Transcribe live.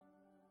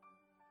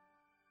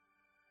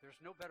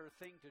there's no better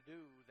thing to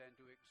do than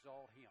to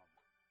exalt Him.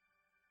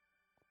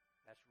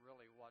 That's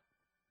really what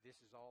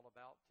this is all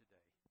about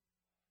today.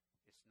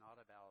 It's not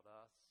about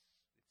us.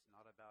 It's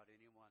not about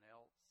anyone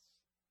else.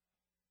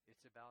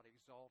 It's about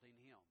exalting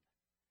Him.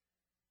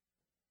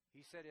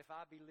 He said, if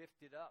I be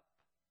lifted up,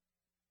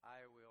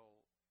 I will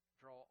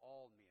draw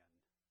all men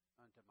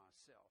unto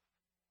myself.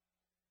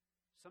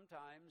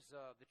 Sometimes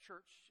the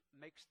church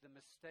makes the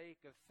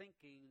mistake of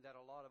thinking that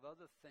a lot of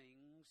other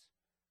things,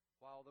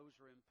 while those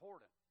are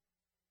important,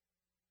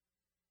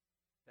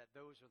 that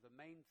those are the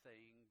main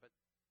thing, but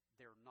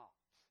they're not.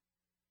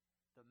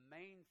 The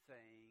main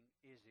thing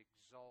is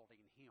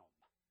exalting Him.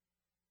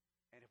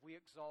 And if we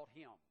exalt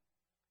Him,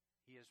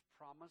 He has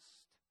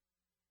promised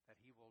that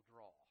He will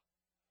draw.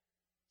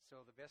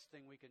 So the best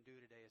thing we can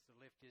do today is to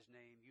lift His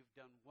name. You've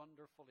done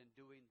wonderful in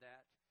doing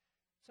that.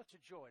 Such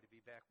a joy to be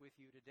back with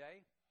you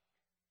today.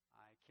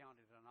 I count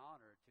it an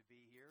honor to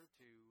be here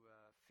to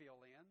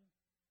fill in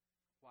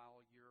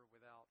while you're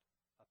without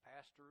a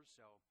pastor.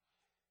 So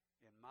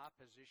in my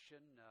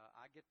position,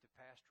 I get to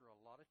pastor a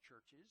lot of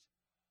churches.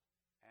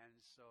 And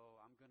so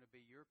I'm going to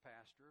be your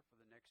pastor for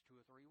the next 2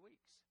 or 3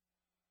 weeks.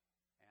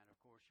 And, of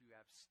course, you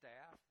have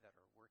staff that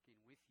are working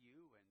with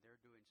you, and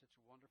they're doing such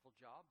a wonderful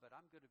job. But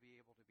I'm going to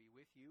be able to be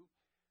with you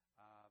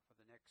for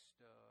the next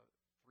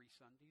 3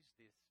 Sundays,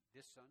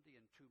 this Sunday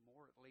and 2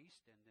 more at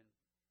least. And then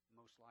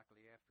most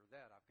likely after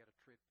that, I've got a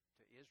trip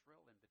to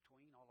Israel in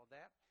between all of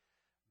that.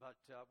 But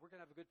we're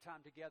going to have a good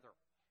time together.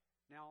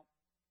 Now,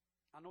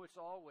 I know it's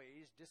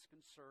always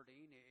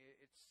disconcerting.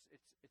 It's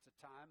a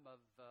time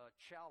of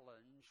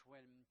challenge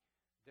when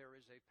there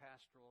is a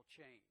pastoral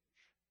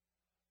change.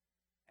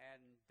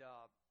 And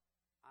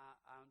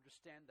I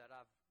understand that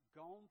I've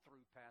gone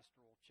through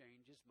pastoral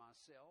changes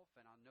myself,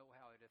 and I know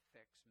how it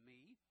affects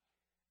me.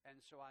 And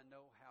so I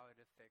know how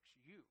it affects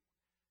you.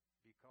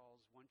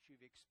 Because once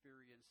you've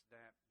experienced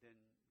that,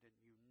 then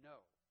you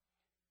know.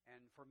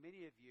 And for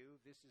many of you,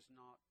 this is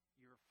not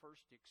your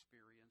first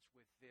experience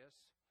with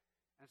this.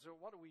 And so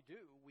what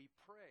do? We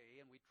pray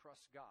and we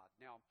trust God.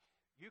 Now,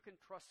 you can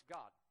trust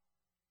God.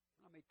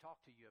 I may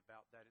talk to you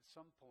about that at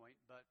some point,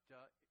 but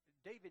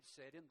David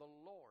said, in the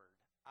Lord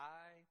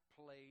I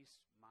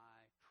place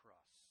my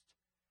trust.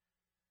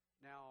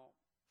 Now,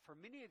 for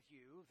many of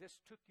you, this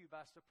took you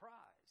by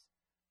surprise,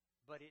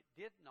 but it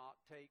did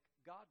not take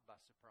God by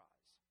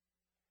surprise.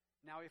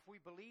 Now, if we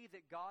believe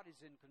that God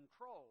is in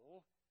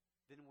control,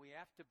 then we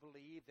have to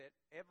believe that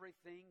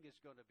everything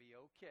is going to be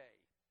okay.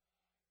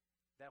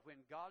 That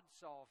when God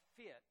saw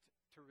fit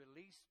to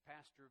release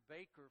Pastor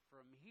Baker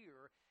from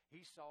here,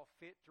 He saw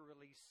fit to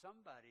release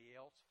somebody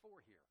else for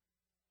here.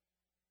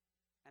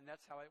 And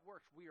that's how it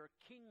works. We are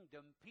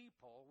kingdom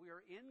people. We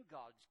are in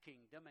God's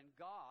kingdom, and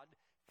God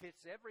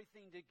fits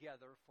everything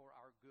together for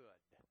our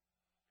good.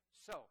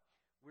 So,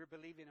 we're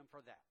believing Him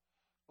for that.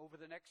 Over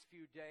the next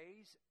few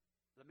days,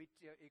 let me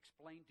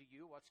explain to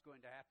you what's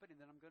going to happen, and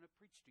then I'm going to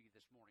preach to you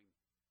this morning.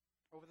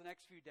 Over the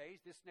next few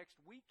days, this next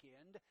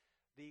weekend,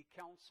 the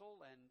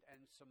council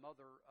and some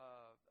other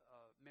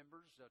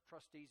members,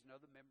 trustees and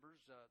other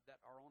members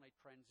that are on a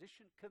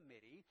transition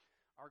committee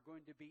are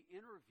going to be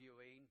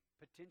interviewing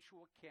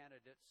potential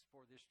candidates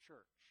for this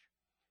church.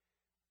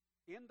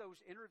 In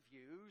those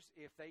interviews,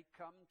 if they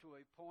come to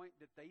a point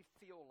that they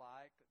feel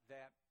like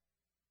that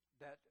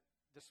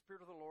the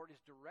Spirit of the Lord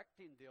is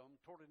directing them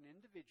toward an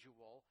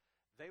individual,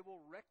 they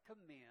will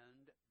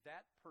recommend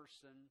that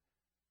person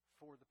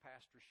for the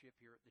pastorship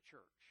here at the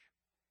church.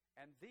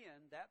 And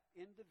then that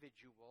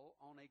individual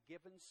on a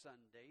given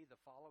Sunday,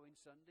 the following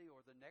Sunday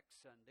or the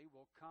next Sunday,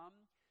 will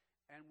come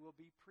and will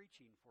be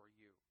preaching for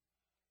you.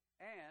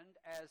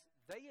 And as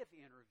they have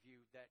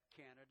interviewed that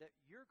candidate,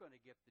 you're going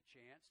to get the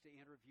chance to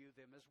interview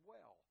them as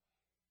well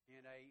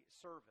in a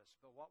service.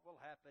 But what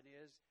will happen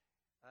is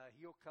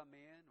he'll come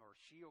in or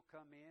she'll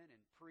come in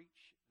and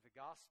preach the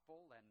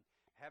gospel and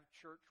have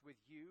church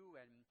with you,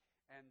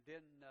 and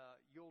then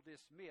you'll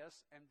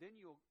dismiss, and then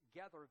you'll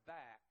gather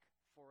back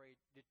for a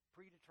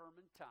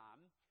predetermined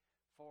time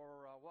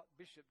for what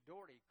Bishop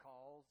Doherty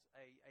calls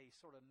a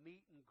sort of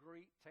meet and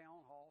greet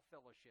town hall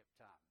fellowship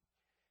time.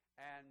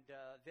 And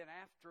then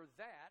after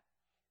that,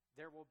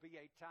 there will be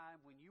a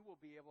time when you will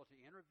be able to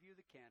interview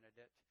the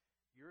candidate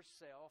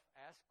yourself,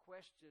 ask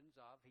questions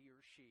of he or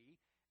she,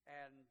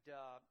 and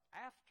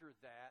after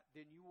that,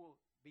 then you will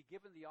be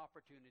given the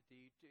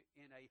opportunity to,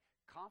 in a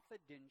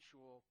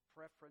confidential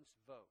preference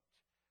vote,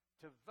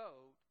 to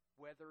vote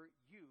whether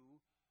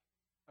you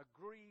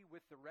agree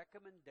with the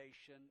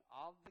recommendation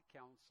of the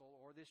council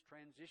or this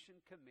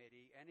transition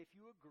committee, and if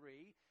you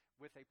agree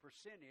with a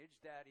percentage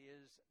that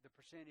is the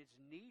percentage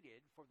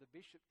needed for the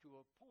bishop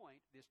to appoint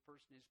this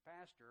person as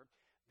pastor,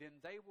 then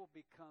they will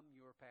become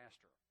your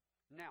pastor.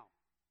 Now,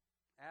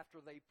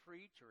 after they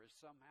preach or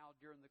somehow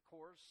during the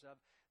course of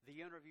the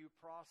interview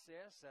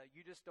process,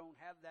 you just don't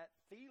have that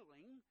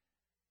feeling,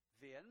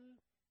 then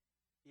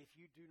if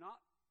you do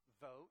not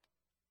vote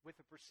with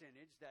a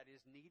percentage that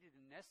is needed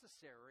and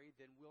necessary,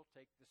 then we'll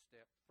take the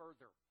step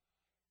further.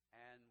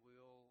 And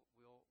we'll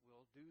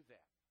do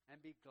that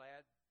and be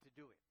glad to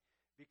do it.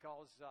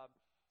 Because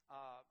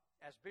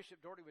as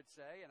Bishop Doherty would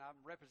say, and I'm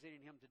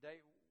representing him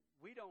today,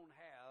 we don't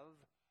have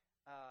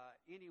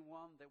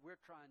anyone that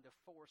we're trying to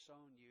force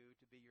on you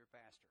to be your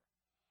pastor.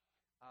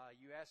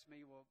 You asked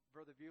me, well,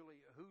 Brother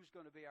Bewley, who's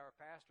going to be our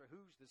pastor?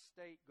 Who's the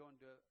state going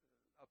to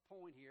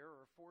appoint here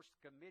or force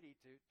the committee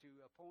to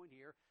appoint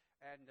here?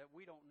 And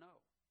we don't know.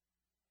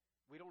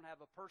 We don't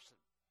have a person.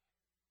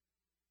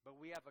 But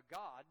we have a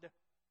God,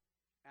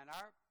 and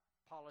our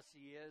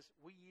policy is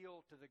we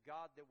yield to the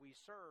God that we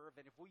serve,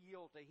 and if we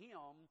yield to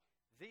Him,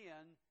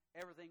 then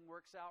everything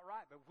works out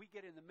right. But if we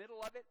get in the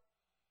middle of it,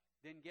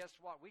 then guess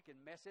what? We can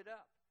mess it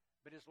up.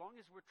 But as long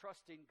as we're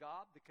trusting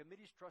God, the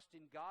committee's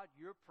trusting God,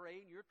 you're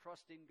praying, you're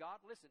trusting God,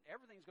 listen,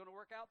 everything's going to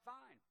work out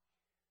fine.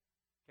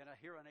 Can I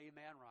hear an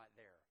amen right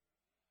there?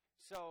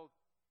 So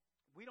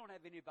we don't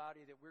have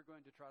anybody that we're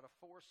going to try to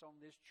force on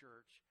this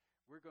church.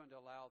 We're going to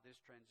allow this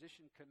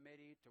transition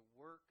committee to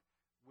work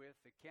with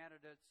the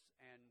candidates,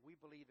 and we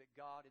believe that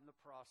God in the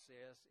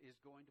process is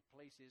going to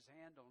place His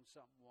hand on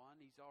someone.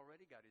 He's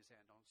already got His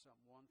hand on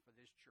someone for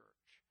this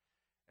church.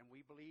 And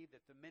we believe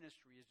that the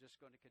ministry is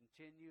just going to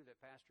continue, that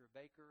Pastor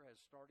Baker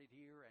has started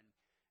here,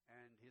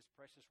 and his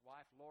precious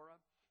wife, Laura,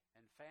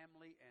 and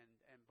family,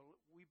 and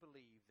we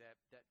believe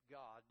that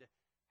God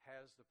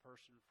has the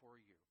person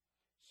for you.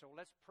 So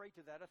let's pray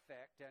to that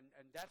effect, and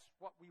that's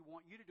what we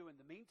want you to do in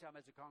the meantime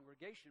as a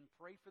congregation.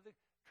 Pray for the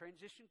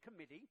transition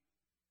committee,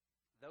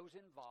 those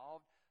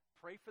involved.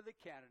 Pray for the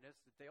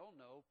candidates that they'll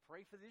know.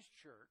 Pray for this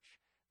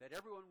church, that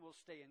everyone will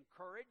stay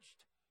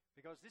encouraged,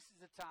 because this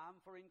is a time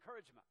for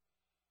encouragement.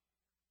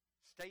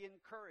 Stay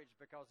encouraged,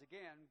 because,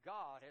 again,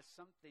 God has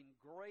something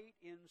great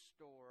in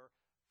store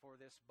for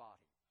this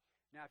body.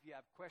 Now, if you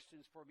have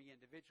questions for me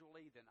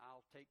individually, then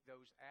I'll take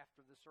those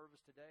after the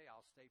service today.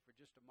 I'll stay for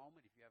just a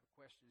moment if you have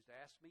questions to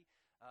ask me.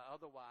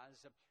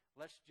 Otherwise,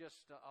 let's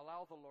just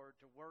allow the Lord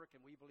to work,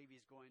 and we believe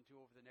He's going to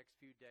over the next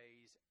few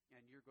days,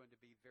 and you're going to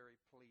be very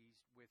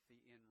pleased with the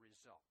end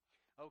result.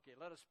 Okay,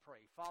 let us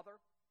pray. Father,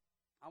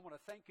 I want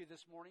to thank you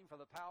this morning for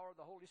the power of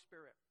the Holy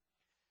Spirit.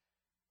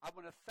 I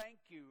want to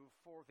thank you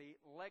for the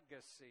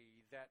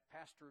legacy that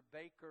Pastor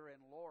Baker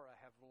and Laura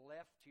have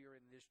left here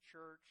in this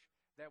church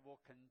that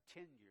will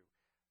continue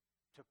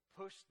to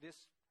push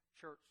this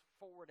church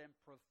forward and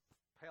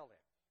propel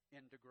it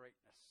into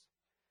greatness.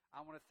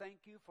 I want to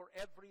thank you for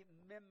every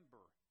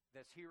member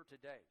that's here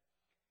today.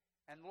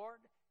 And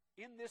Lord,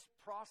 in this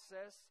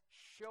process,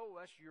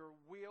 show us your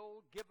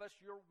will, give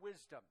us your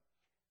wisdom,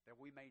 that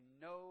we may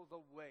know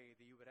the way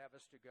that you would have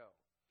us to go.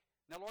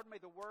 Now, Lord, may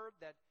the word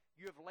that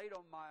you have laid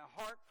on my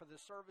heart for the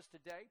service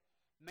today,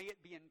 may it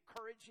be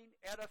encouraging,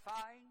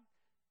 edifying,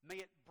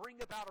 may it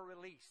bring about a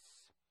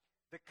release.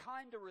 The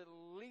kind of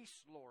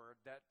release, Lord,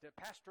 that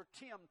Pastor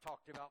Tim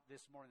talked about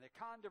this morning, the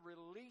kind of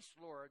release,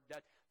 Lord,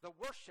 that the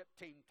worship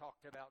team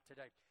talked about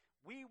today.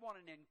 We want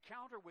an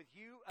encounter with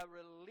you, a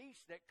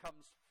release that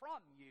comes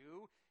from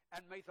you,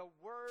 and may the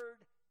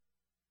word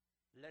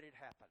let it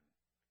happen.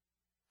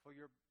 For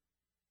your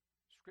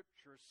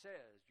Scripture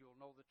says you'll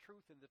know the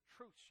truth, and the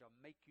truth shall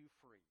make you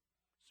free.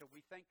 So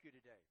we thank you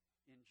today.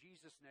 In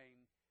Jesus'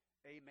 name,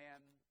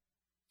 amen,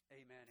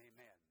 amen,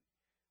 amen.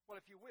 Well,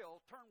 if you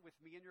will, turn with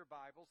me in your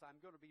Bibles. I'm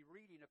going to be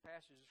reading a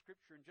passage of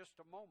Scripture in just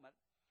a moment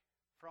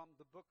from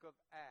the book of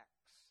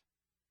Acts.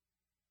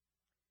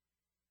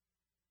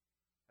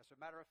 As a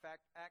matter of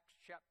fact,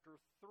 Acts chapter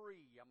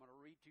 3. I'm going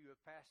to read to you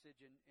a passage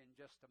in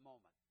just a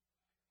moment.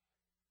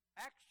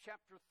 Acts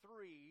chapter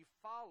 3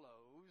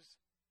 follows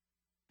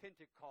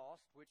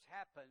Pentecost, which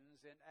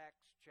happens in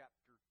Acts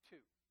chapter 2.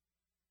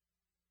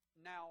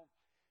 Now,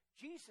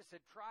 Jesus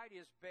had tried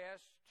his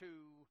best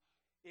to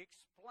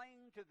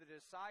explain to the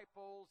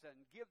disciples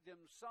and give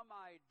them some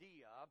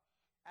idea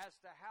as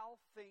to how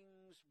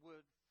things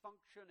would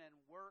function and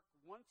work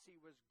once he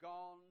was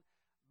gone,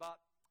 but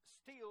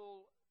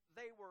still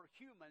they were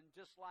human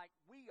just like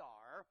we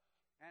are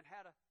and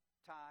had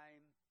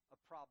a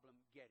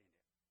problem getting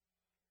it.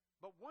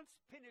 But once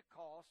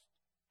Pentecost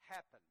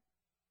happened,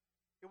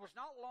 it was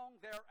not long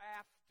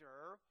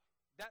thereafter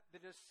that the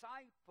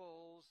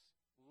disciples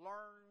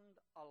learned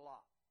a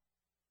lot.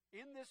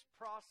 In this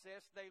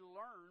process, they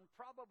learned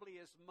probably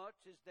as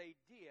much as they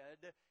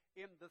did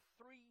in the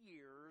 3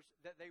 years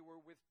that they were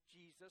with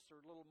Jesus,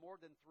 or a little more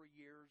than 3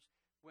 years,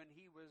 when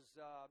he was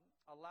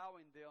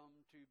allowing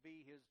them to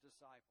be his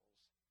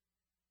disciples.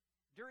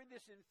 During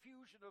this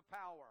infusion of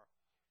power,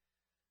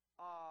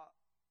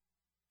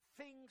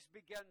 things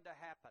began to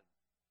happen.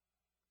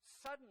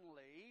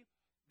 Suddenly,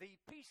 the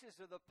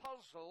pieces of the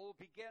puzzle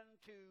began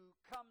to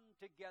come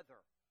together.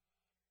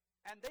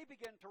 And they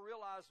began to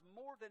realize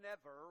more than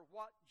ever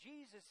what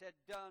Jesus had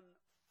done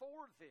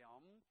for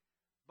them,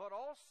 but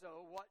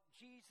also what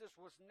Jesus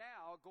was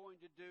now going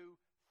to do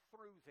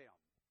through them.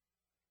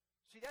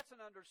 See, that's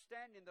an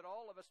understanding that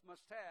all of us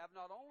must have.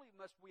 Not only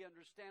must we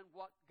understand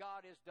what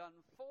God has done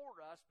for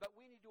us, but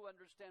we need to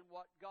understand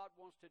what God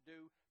wants to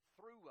do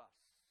through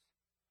us.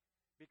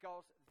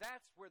 Because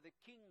that's where the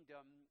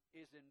kingdom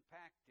is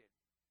impacted.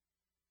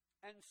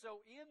 And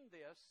so in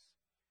this,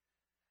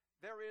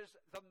 there is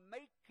the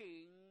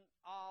making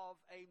of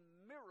a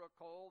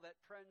miracle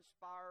that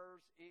transpires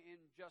powers in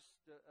just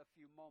a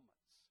few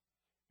moments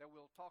that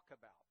we'll talk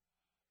about.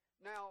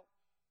 Now,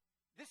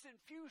 this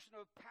infusion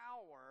of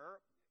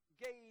power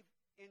gave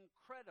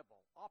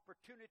incredible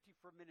opportunity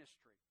for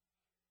ministry.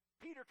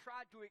 Peter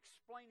tried to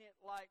explain it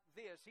like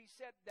this. He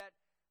said that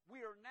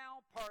we are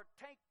now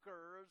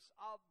partakers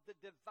of the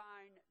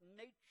divine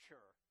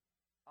nature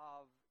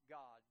of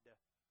God.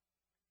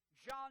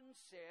 John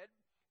said,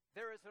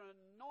 there is an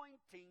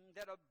anointing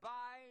that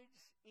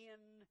abides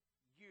in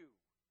you.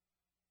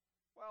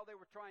 Well, they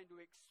were trying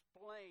to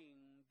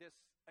explain this,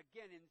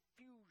 again,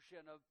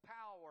 infusion of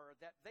power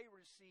that they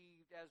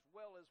received as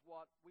well as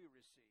what we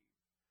received.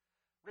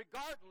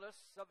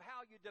 Regardless of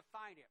how you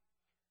define it,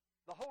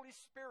 the Holy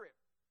Spirit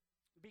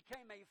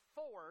became a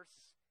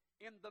force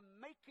in the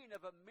making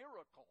of a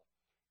miracle.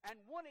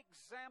 And one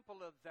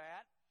example of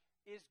that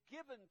is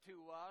given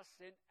to us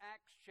in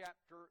Acts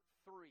chapter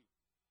 3.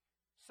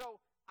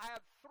 So I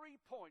have 3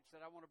 points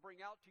that I want to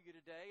bring out to you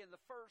today. And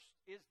the first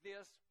is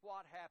this: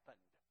 what happened?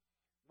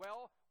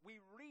 Well, we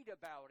read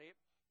about it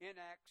in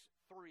Acts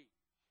 3.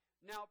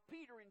 Now,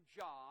 Peter and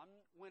John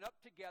went up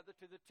together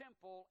to the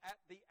temple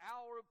at the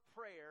hour of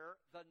prayer,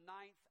 the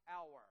 9th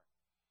hour.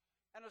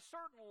 And a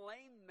certain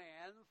lame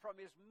man from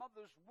his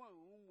mother's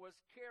womb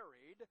was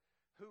carried,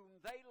 whom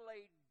they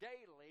laid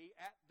daily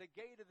at the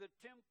gate of the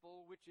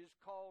temple, which is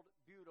called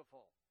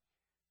Beautiful,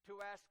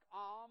 to ask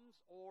alms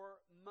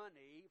or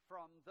money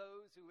from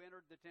those who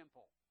entered the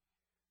temple,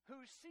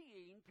 who,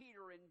 seeing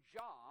Peter and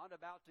John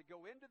about to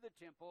go into the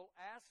temple,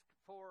 asked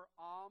for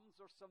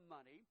alms or some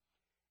money.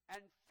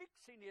 And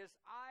fixing his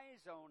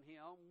eyes on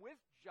him with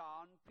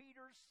John,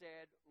 Peter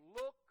said,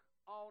 "Look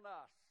on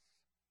us."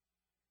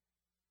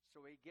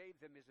 So he gave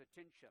them his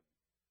attention,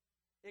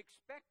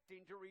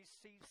 expecting to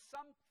receive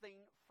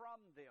something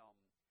from them.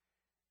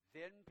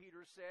 Then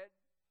Peter said,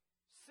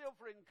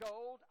 "Silver and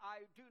gold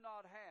I do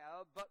not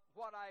have, but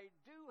what I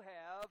do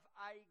have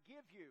I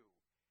give you.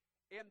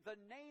 In the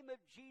name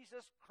of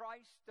Jesus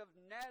Christ of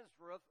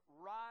Nazareth,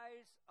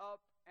 rise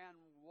up and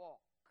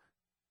walk."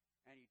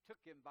 And he took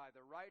him by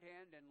the right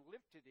hand and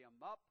lifted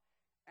him up,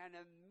 and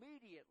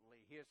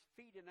immediately his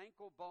feet and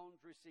ankle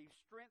bones received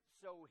strength.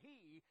 So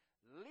he,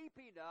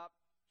 leaping up,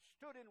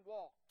 stood and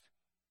walked,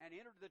 and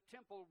entered the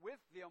temple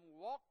with them,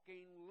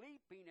 walking,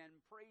 leaping, and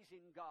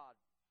praising God.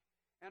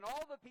 And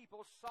all the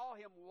people saw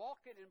him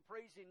walking and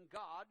praising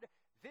God.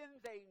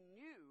 Then they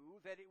knew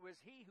that it was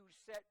he who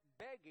sat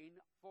begging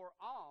for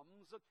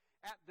alms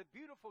at the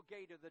beautiful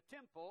gate of the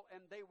temple,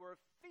 and they were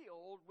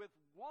filled with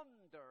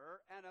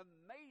wonder and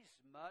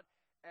amazement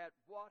at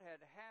what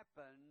had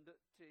happened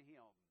to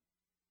him.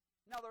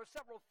 Now, there are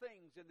several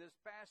things in this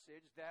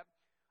passage that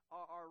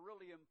are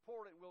really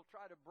important. We'll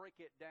try to break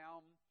it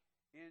down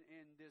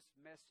in this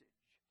message.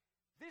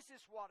 This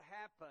is what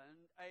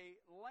happened. A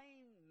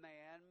lame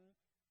man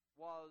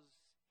was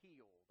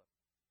healed.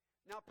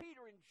 Now,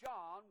 Peter and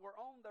John were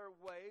on their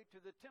way to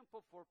the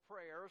temple for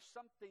prayer,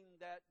 something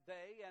that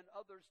they and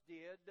others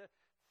did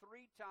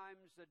 3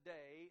 times a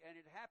day, and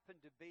it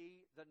happened to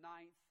be the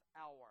 9th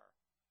hour.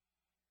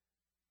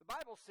 The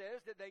Bible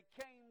says that they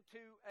came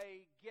to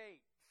a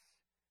gate.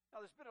 Now,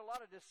 there's been a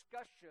lot of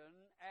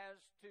discussion as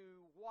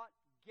to what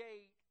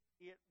gate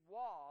it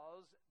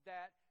was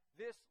that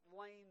this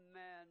lame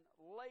man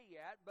lay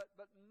at, but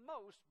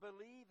most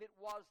believe it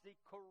was the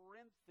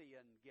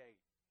Corinthian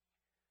gate.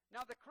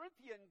 Now, the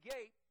Corinthian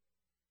gate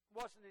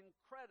was an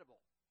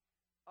incredible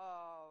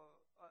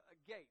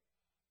gate.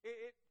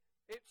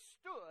 It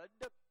stood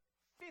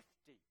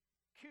 50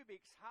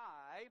 cubits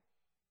high,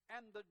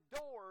 and the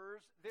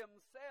doors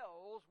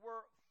themselves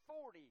were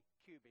 40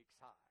 cubits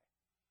high.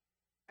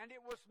 And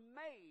it was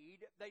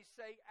made, they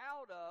say,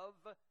 out of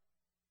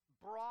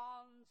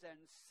bronze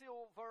and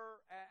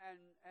silver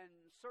and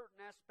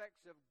certain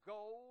aspects of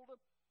gold.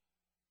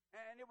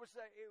 And it was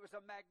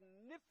a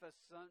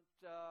magnificent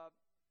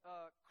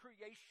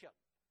creation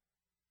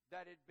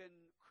that had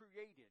been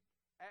created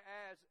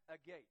as a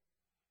gate.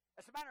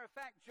 As a matter of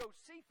fact,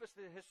 Josephus,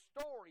 the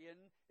historian,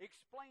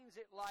 explains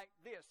it like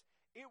this: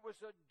 it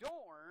was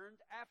adorned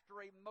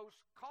after a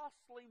most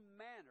costly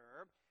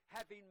manner,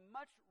 having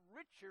much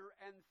richer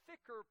and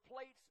thicker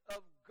plates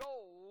of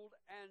gold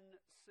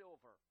and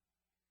silver.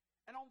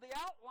 And on the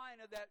outline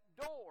of that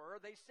door,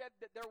 they said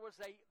that there was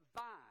a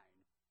vine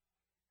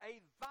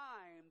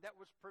that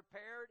was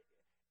prepared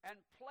and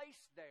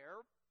placed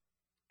there,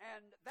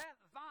 and that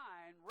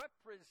vine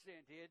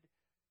represented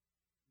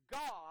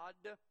God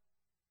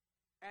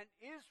and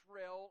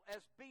Israel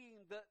as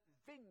being the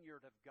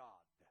vineyard of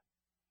God.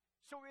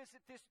 So is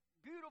it this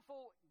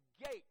beautiful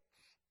gate,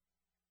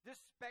 this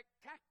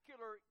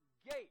spectacular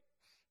gate,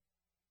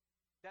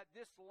 that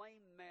this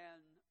lame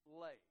man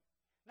lay?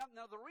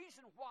 Now, the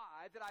reason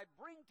why that I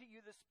bring to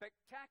you the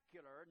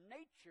spectacular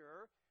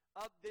nature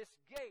of this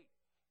gate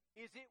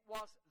is it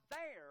was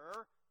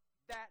there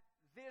that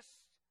this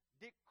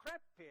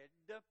decrepit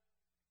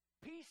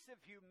piece of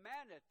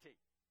humanity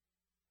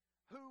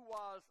who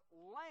was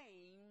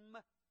lame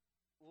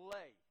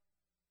lay.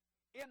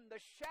 In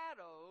the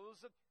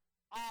shadows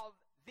of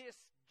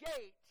this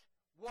gate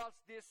was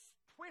this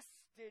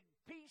twisted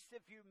piece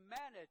of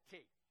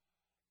humanity.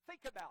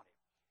 Think about it.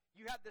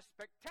 You have the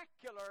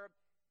spectacular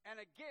and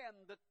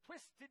again the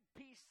twisted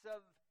piece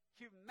of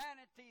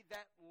humanity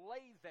that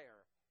lay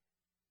there.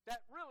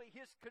 That really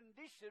his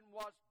condition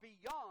was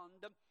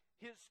beyond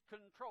his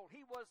control.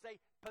 He was a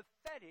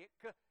pathetic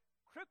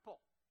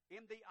cripple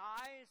in the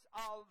eyes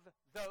of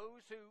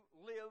those who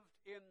lived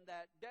in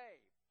that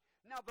day.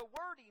 Now, the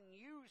wording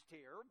used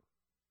here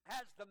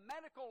has the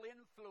medical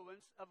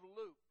influence of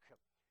Luke.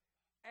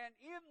 And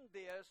in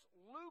this,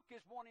 Luke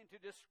is wanting to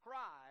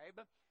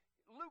describe,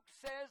 Luke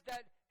says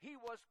that he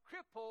was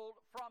crippled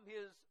from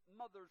his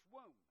mother's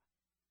womb.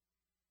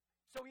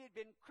 So he had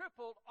been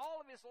crippled all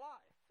of his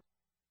life.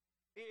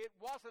 It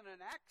wasn't an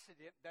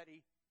accident that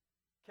he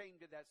came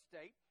to that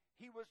state.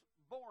 He was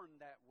born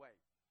that way.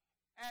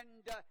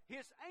 And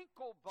his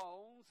ankle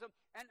bones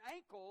and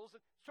ankles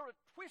sort of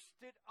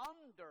twisted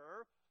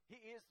under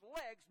his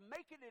legs,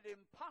 making it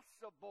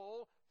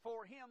impossible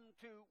for him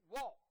to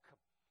walk.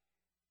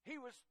 He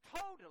was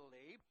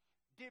totally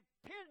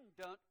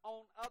dependent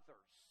on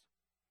others.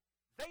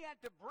 They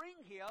had to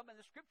bring him, and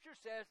the scripture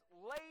says,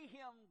 lay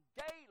him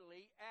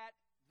daily at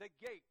the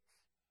gates.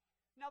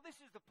 Now,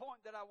 this is the point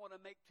that I want to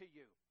make to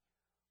you.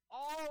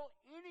 All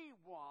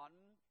anyone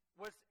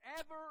was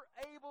ever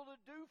able to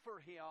do for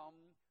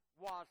him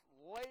was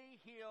lay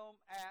him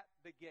at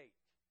the gate.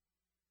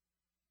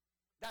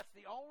 That's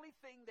the only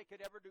thing they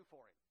could ever do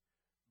for him.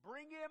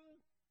 Bring him,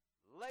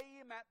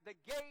 lay him at the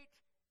gate,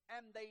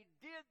 and they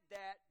did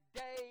that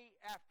day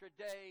after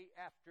day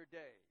after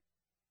day.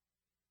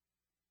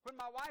 When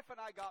my wife and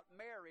I got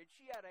married,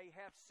 she had a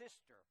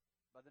half-sister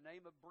by the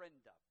name of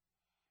Brenda.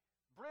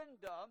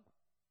 Brenda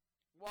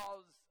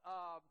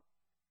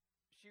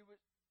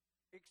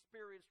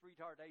experienced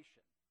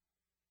retardation.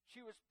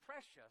 She was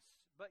precious,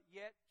 but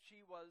yet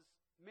she was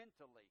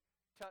mentally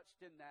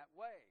touched in that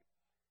way.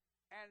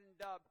 And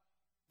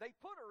they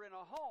put her in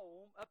a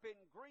home up in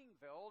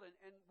Greenville,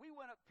 and we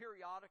went up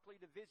periodically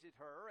to visit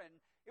her, and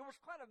it was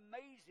quite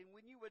amazing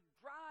when you would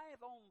drive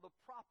on the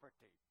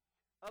property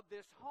of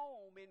this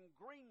home in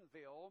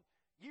Greenville,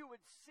 you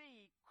would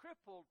see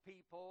crippled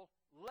people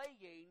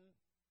laying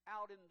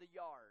out in the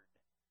yard.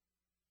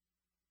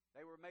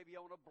 They were maybe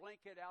on a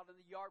blanket out in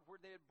the yard where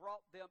they had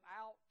brought them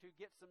out to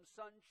get some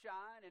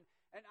sunshine.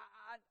 And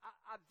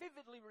I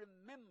vividly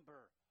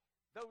remember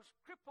those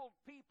crippled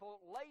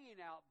people laying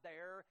out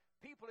there.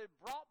 People had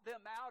brought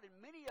them out, and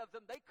many of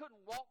them, they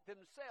couldn't walk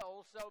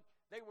themselves, so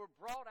they were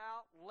brought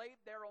out, laid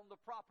there on the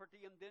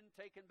property, and then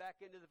taken back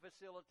into the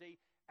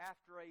facility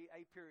after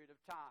a period of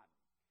time.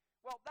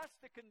 Well, that's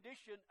the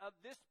condition of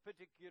this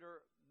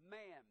particular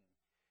man.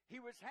 He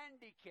was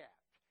handicapped.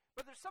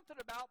 But there's something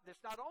about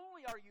this. Not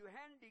only are you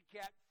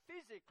handicapped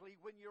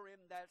physically when you're in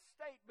that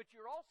state, but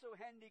you're also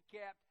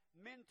handicapped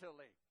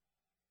mentally.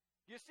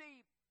 You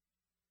see,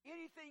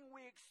 anything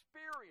we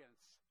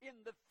experience in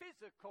the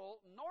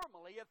physical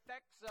normally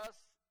affects us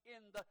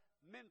in the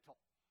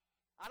mental.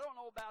 I don't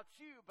know about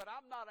you, but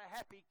I'm not a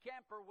happy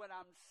camper when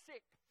I'm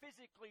sick,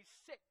 physically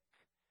sick.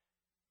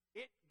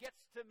 It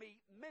gets to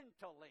me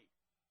mentally.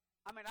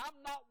 I mean, I'm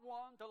not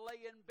one to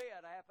lay in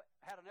bed. I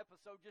had an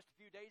episode just a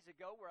few days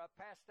ago where I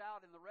passed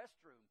out in the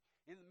restroom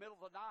in the middle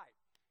of the night.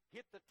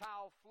 Hit the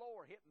tile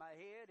floor, hit my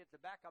head, hit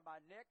the back of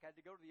my neck, had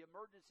to go to the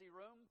emergency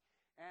room.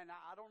 And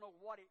I don't know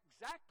what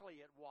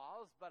exactly it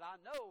was, but I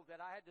know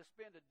that I had to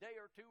spend a day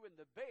or two in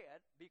the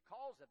bed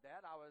because of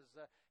that. I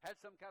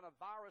had some kind of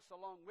virus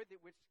along with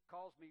it, which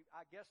caused me,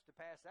 I guess, to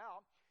pass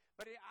out.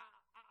 But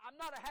I'm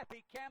not a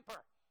happy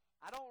camper.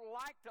 I don't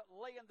like to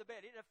lay in the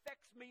bed. It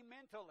affects me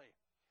mentally.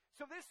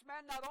 So this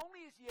man, not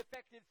only is he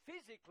affected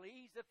physically,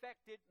 he's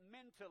affected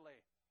mentally.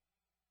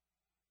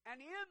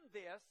 And in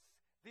this,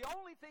 the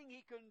only thing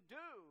he can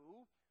do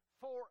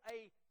for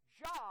a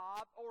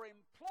job or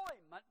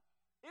employment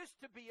is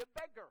to be a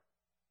beggar.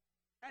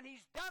 And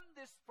he's done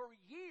this for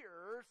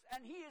years,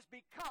 and he has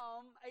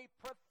become a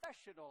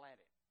professional at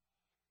it.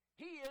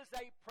 He is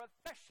a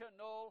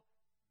professional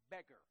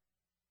beggar.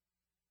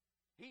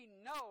 He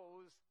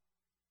knows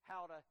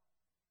how to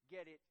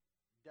get it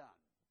done.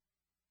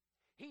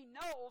 He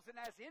knows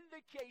and has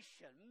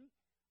indication,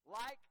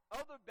 like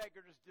other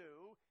beggars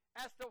do,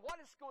 as to what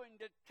it's going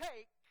to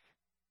take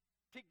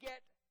to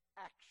get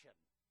action.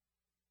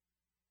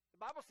 The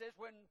Bible says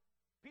when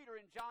Peter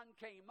and John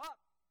came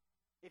up,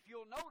 if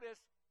you'll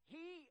notice,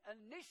 he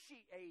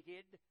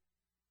initiated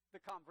the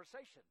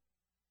conversation.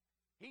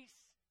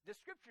 The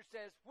scripture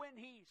says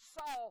when he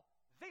saw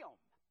them,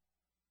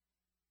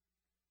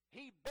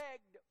 he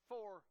begged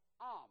for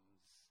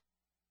alms.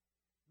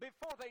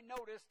 Before they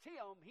noticed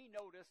him, he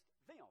noticed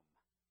them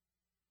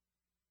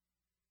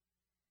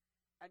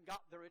and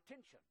got their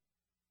attention.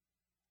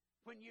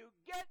 When you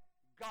get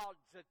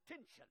God's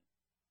attention,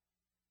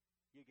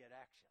 you get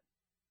action.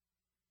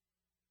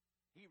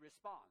 He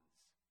responds.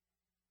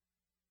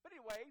 But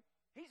anyway,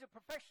 he's a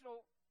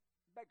professional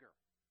beggar.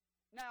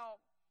 Now,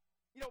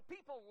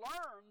 people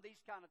learn these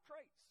kind of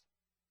traits.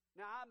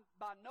 Now,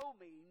 by no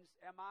means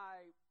am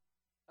I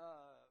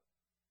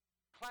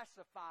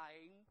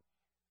classifying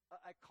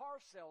a car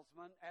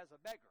salesman as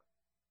a beggar.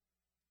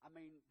 I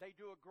mean, they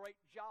do a great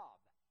job.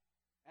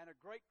 And a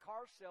great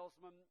car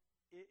salesman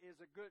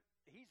he's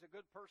a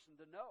good person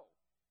to know.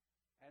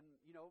 And,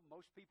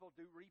 most people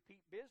do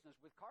repeat business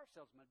with car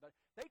salesmen. But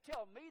they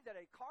tell me that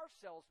a car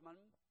salesman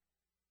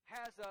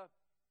has a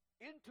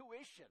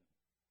intuition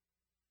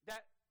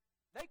that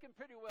they can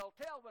pretty well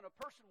tell when a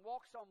person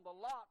walks on the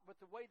lot with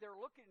the way they're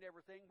looking at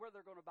everything,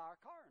 whether they're going to buy a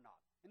car or not.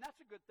 And that's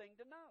a good thing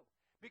to know,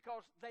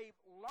 because they've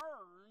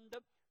learned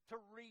to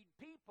read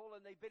people,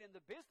 and they've been in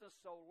the business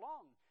so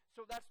long.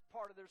 So that's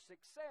part of their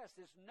success,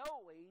 is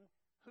knowing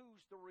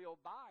who's the real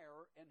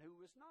buyer and who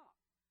is not.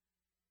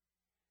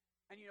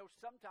 And,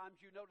 sometimes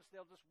you notice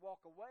they'll just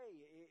walk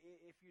away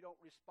if you don't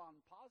respond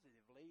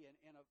positively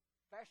in a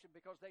fashion,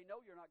 because they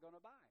know you're not going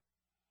to buy.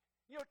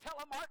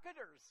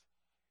 Telemarketers,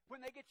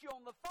 when they get you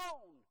on the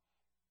phone,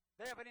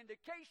 they have an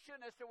indication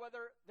as to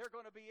whether they're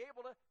going to be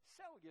able to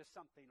sell you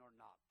something or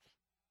not.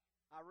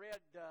 I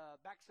read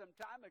back some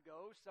time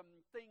ago some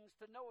things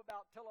to know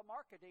about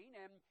telemarketing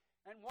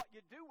and what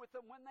you do with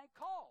them when they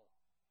call.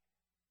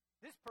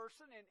 This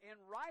person in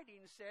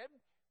writing said,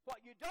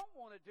 what you don't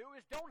want to do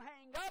is don't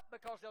hang up,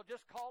 because they'll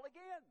just call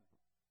again.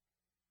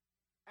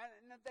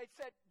 And they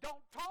said,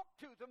 don't talk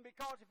to them,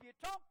 because if you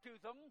talk to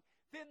them,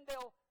 then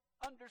they'll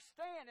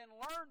understand and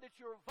learn that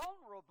you're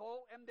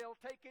vulnerable, and they'll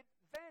take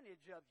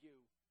advantage of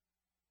you.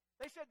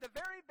 They said the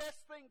very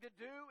best thing to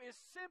do is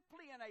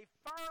simply in a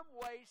firm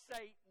way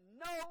say,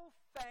 no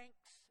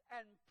thanks,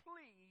 and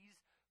please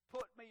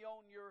put me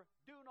on your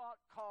do not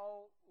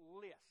call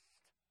list,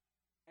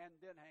 and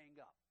then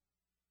hang up.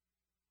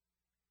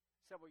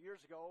 Several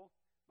years ago,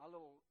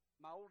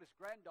 my oldest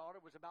granddaughter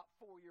was about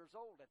 4 years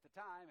old at the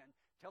time, and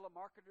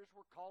telemarketers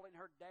were calling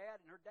her dad,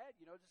 and her dad,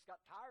 just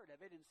got tired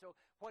of it. And so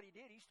what he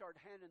did, he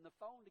started handing the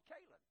phone to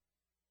Kaylin.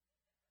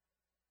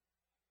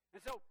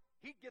 And so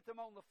he'd get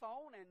them on the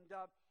phone, and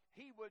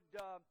he would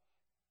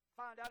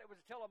find out it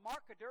was a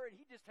telemarketer, and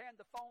he'd just hand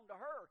the phone to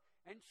her,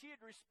 and she'd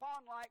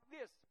respond like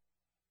this: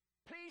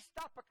 please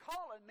stop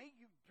a-calling me,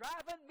 you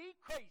driving me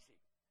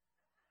crazy.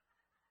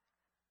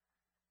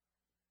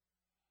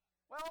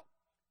 Well,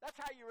 that's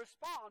how you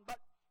respond.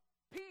 But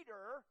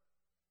Peter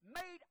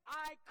made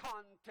eye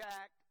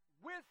contact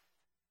with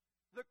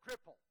the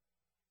cripple.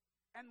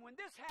 And when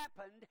this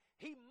happened,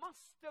 he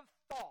must have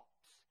thought,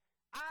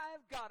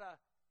 I've got a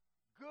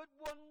good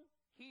one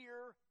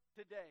here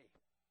today.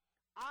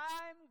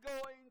 I'm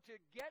going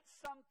to get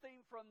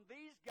something from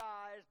these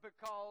guys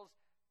because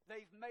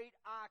they've made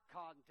eye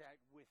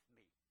contact with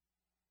me.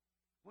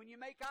 When you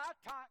make eye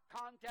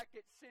contact,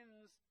 it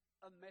sends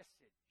a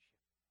message.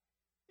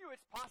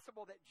 It's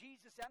possible that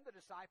Jesus and the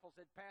disciples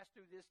had passed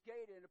through this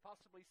gate and had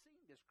possibly seen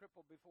this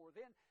cripple before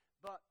then,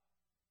 but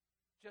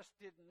just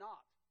did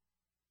not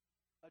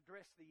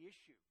address the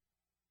issue.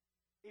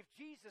 If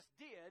Jesus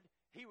did,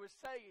 he was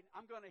saying,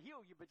 I'm going to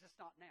heal you, but just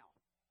not now.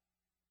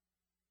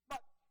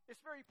 But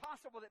it's very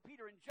possible that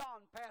Peter and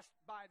John passed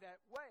by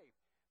that way.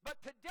 But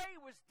today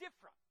was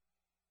different.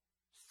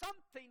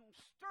 Something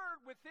stirred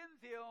within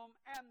them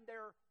and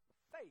their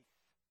faith.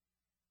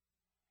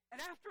 And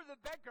after the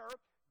beggar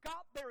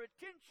got their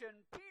attention,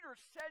 Peter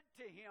said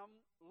to him,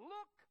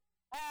 look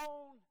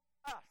on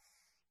us.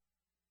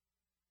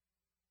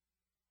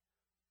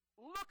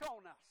 Look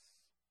on us.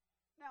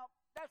 Now,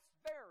 that's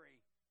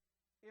very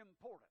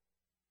important.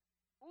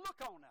 Look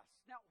on us.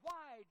 Now,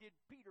 why did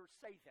Peter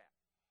say that?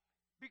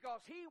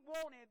 Because he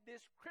wanted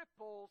this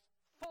cripple's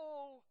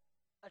full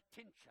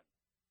attention.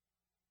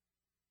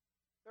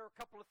 There are a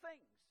couple of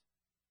things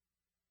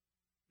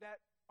that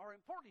are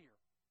important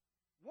here.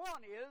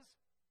 One is,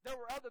 there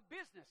were other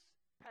business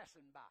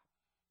passing by.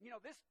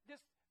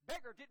 This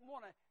beggar didn't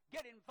want to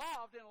get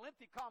involved in a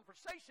lengthy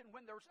conversation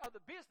when there's other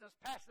business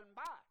passing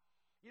by.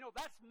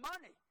 That's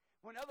money.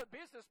 When other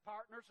business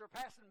partners are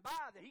passing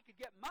by that he could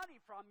get money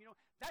from,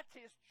 that's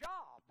his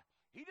job.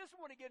 He doesn't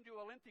want to get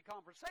into a lengthy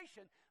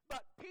conversation,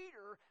 but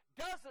Peter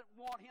doesn't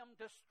want him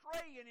to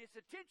stray in his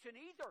attention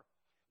either,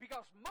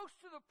 because most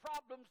of the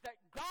problems that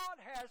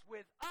God has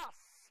with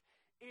us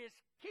is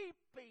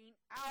keeping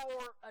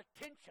our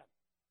attention.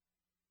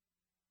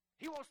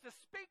 He wants to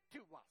speak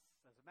to us.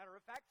 As a matter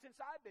of fact, since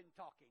I've been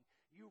talking,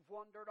 you've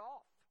wandered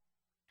off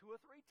 2 or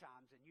 3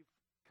 times and you've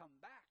come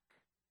back.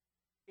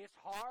 It's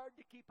hard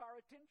to keep our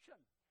attention.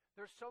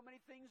 There's so many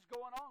things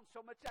going on,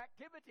 so much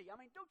activity. I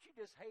mean, don't you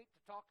just hate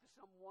to talk to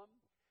someone?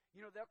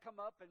 They'll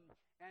come up and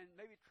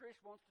maybe Trish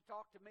wants to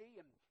talk to me,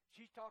 and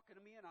she's talking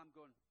to me, and I'm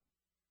going,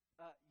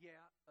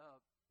 yeah.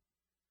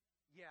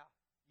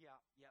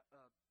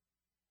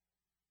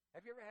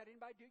 Have you ever had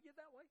anybody do you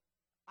that way?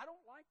 I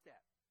don't like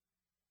that.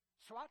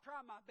 So I try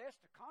my best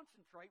to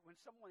concentrate when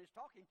someone is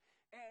talking,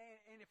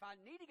 and if I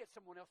need to get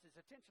someone else's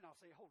attention, I'll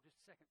say, hold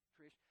just a second,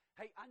 Trish.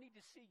 Hey, I need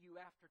to see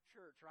you after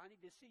church, or I need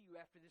to see you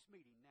after this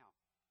meeting now.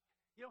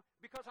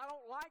 Because I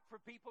don't like for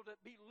people to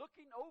be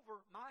looking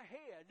over my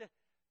head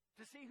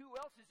to see who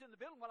else is in the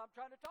building while I'm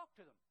trying to talk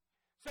to them.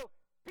 So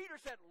Peter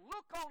said,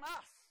 look on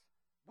us.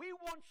 We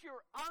want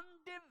your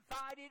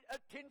undivided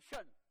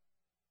attention.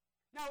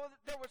 Now,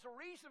 there was a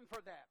reason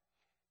for that.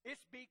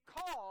 It's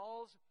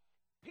because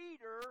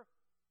Peter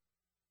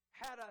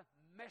had a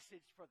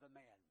message for the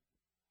man.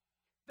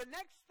 The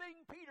next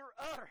thing Peter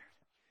uttered,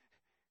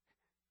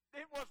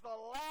 it was the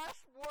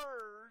last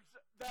words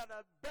that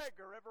a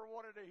beggar ever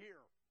wanted to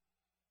hear.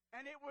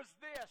 And it was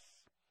this: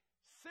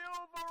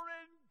 silver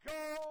and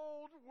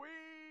gold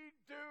we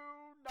do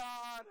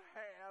not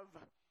have.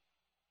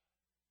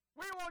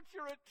 We want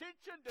your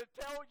attention to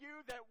tell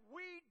you that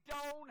we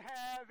don't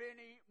have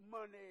any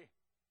money.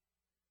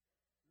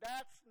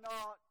 That's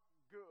not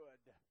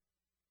good.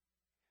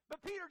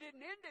 But Peter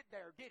didn't end it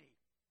there, did he?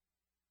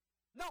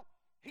 No,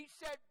 he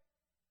said,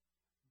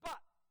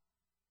 but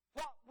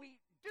what we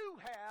do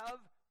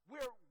have,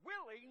 we're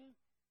willing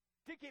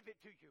to give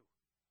it to you.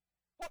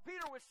 What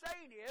Peter was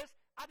saying is,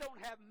 I don't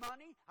have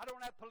money, I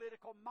don't have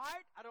political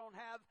might, I don't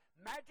have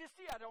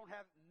majesty, I don't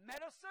have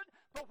medicine,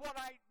 but what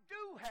I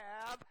do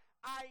have,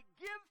 I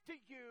give to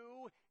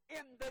you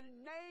in the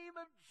name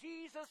of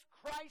Jesus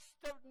Christ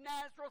of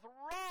Nazareth.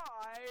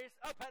 Rise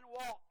up and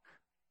walk.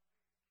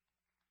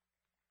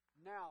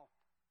 Now,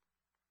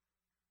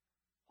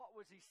 what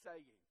was he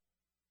saying?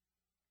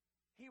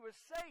 He was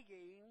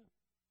saying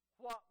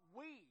what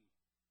we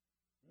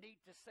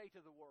need to say to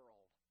the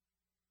world.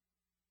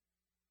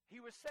 He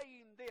was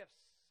saying this: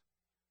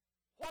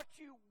 what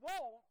you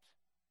want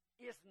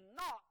is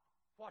not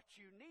what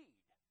you need.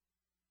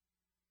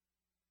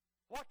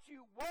 What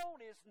you want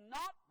is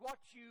not what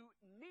you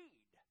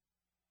need.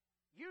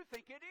 You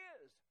think it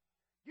is.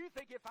 You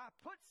think if I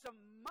put some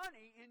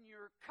money in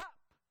your cup,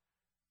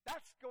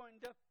 that's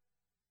going to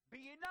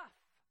be enough.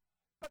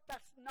 But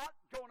that's not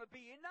going to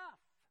be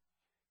enough.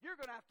 You're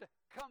going to have to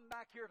come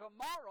back here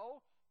tomorrow,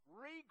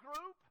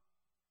 regroup,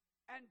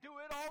 and do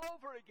it all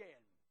over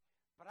again.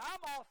 But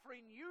I'm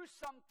offering you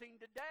something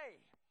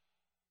today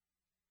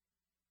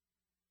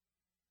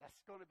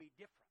that's going to be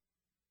different.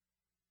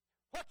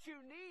 What you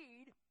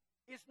need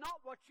is not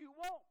what you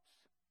want.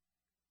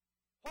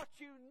 What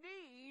you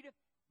need,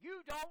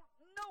 you don't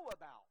know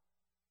about.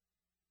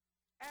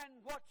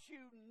 And what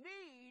you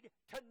need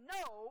to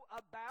know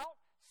about,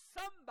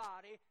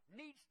 somebody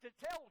needs to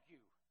tell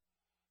you.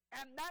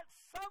 And that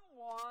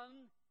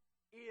someone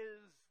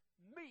is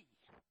me.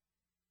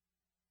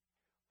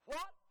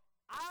 What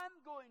I'm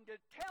going to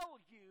tell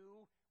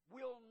you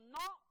will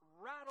not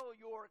rattle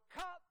your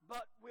cup,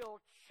 but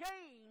will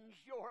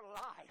change your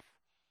life.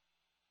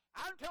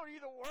 I'm telling you,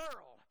 the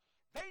world,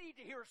 they need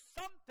to hear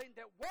something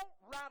that won't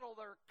rattle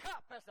their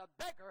cup as a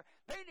beggar.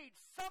 They need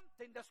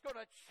something that's going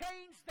to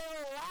change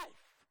their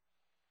life.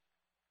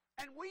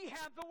 And we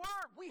have the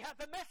word. We have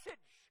the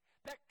message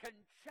that can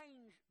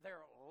change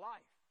their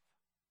life.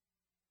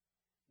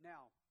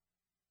 Now,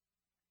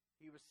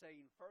 he was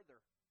saying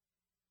further,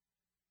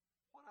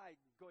 what I'm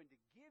going to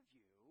give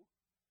you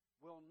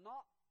will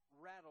not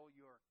rattle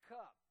your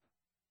cup.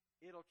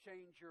 It'll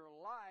change your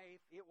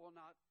life. It will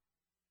not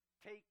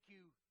take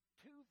you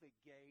to the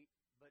gate,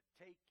 but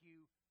take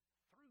you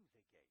through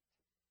the gate.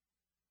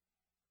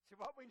 See,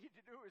 what we need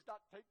to do is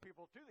not take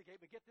people to the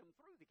gate, but get them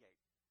through the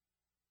gate.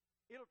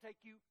 It'll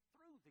take you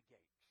through the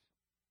gates.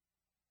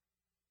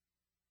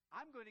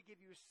 I'm going to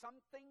give you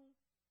something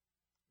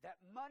that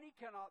money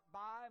cannot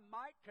buy,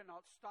 might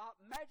cannot stop,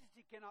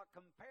 majesty cannot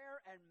compare,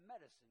 and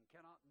medicine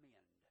cannot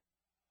mend.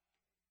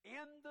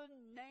 In the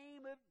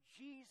name of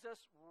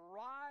Jesus,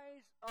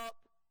 rise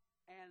up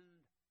and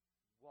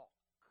walk.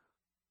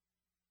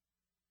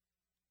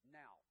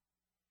 Now,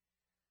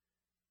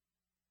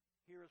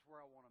 here's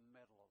where I want to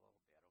meddle a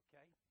little bit,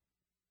 okay?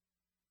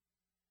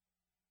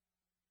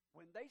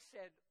 When they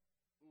said,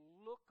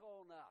 look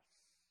on us,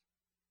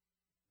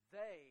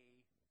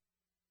 they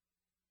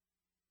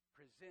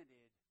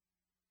presented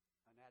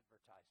an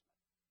advertisement.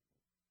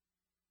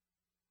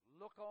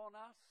 Look on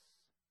us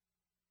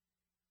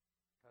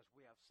because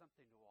we have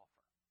something to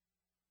offer.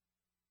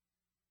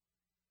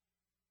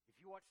 If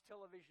you watch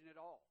television at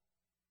all,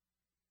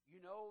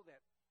 you know that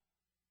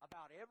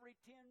about every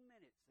 10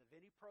 minutes of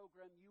any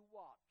program you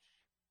watch,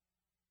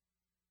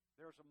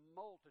 there's a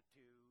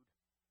multitude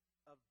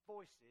of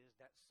voices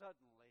that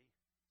suddenly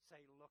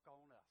say, look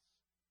on us,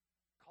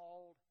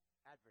 called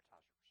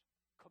advertisers,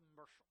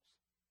 commercials.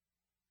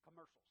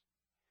 Commercials.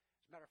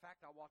 As a matter of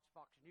fact, I watch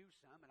Fox News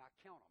some, and I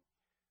count them.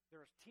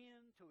 There's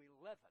 10 to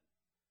 11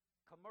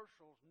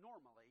 commercials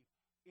normally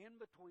in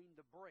between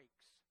the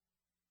breaks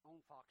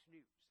on Fox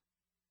News.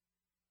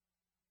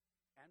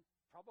 And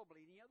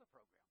probably any other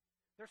program.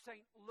 They're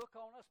saying, look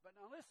on us. But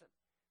now listen,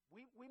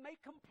 we may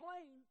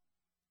complain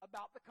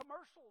about the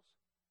commercials.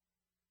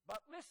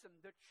 But listen,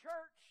 the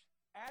church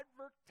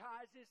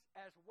advertises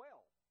as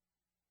well.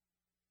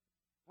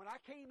 When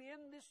I came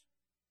into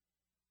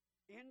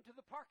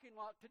the parking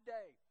lot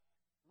today,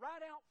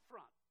 right out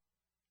front,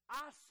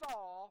 I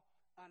saw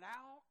an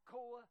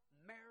Alcoa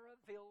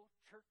Maryville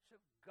Church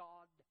of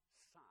God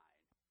sign.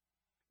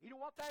 You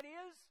know what that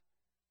is?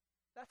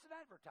 That's an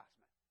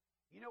advertisement.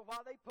 You know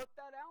why they put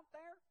that out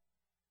there?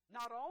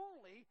 Not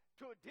only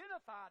to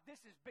identify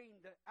this as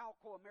being the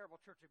Alcoa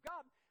Maryville Church of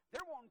God,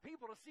 they're wanting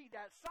people to see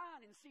that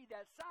sign and see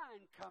that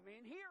sign come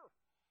in here.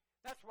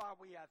 That's why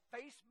we have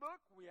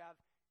Facebook, we have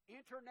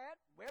internet,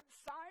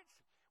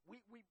 websites.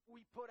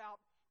 We put out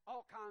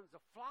all kinds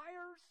of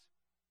flyers.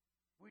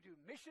 We do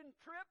mission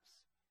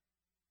trips.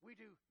 We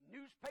do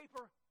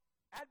newspaper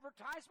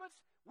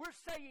advertisements. We're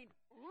saying,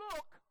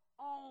 look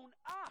on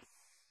us.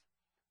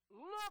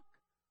 Look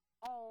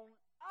on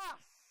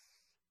us.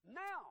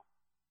 Now,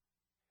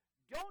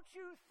 don't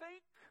you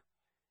think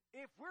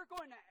if we're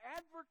going to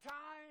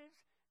advertise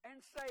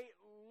and say,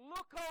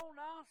 look on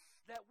us,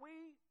 that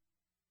we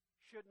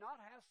should not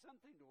have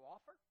something to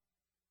offer?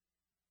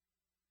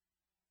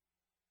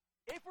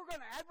 If we're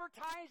going to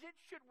advertise it,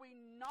 should we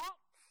not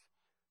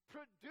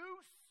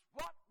produce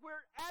what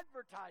we're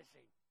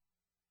advertising?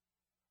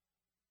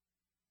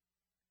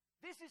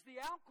 This is the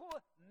Alcoa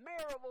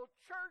Maryville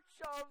Church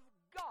of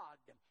God.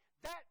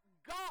 That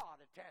God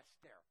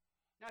attached there.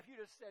 Now, if you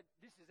just said,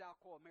 this is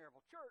Alcoa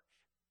Maryville Church,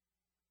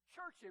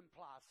 church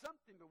implies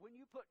something, but when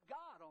you put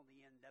God on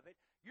the end of it,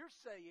 you're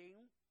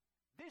saying,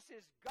 this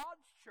is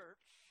God's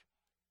church,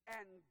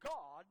 and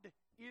God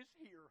is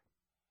here.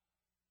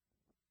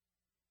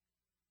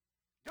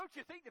 Don't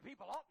you think that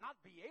people ought not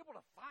be able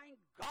to find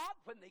God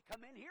when they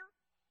come in here?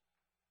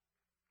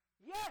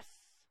 Yes.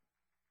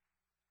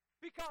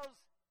 Because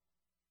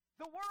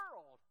the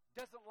world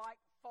doesn't like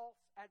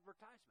false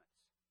advertisements.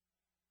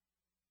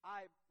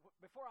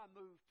 Before I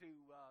moved to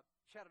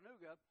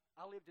Chattanooga,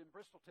 I lived in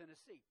Bristol,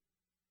 Tennessee.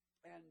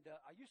 And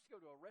I used to go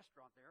to a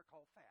restaurant there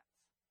called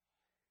Fats.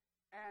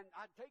 And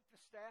I'd take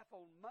the staff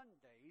on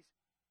Mondays,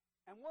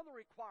 and one of the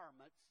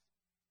requirements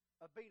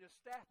of being a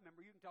staff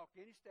member, you can talk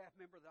to any staff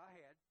member that I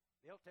had,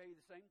 they'll tell you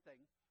the same thing.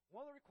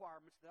 One of the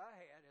requirements that I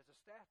had as a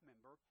staff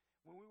member,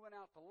 when we went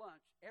out to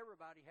lunch,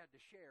 everybody had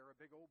to share a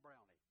big old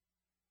brownie.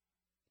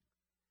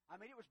 I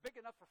mean, it was big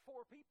enough for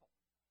 4 people.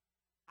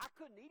 I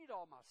couldn't eat it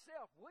all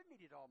myself, wouldn't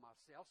eat it all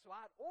myself, so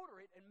I'd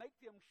order it and make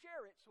them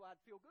share it so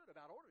I'd feel good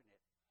about ordering it.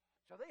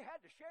 So they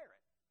had to share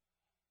it.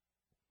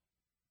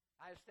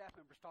 I have staff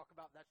members talk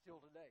about that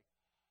still today.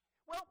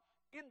 Well,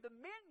 in the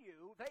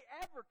menu, they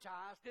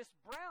advertised this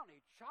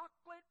brownie,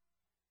 chocolate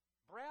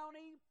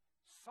brownie,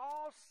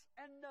 sauce,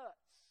 and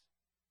nuts.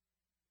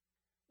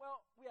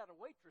 Well, we had a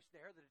waitress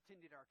there that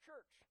attended our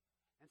church,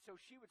 and so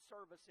she would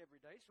serve us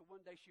every day. So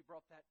one day she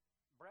brought that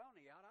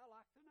brownie out. I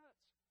liked the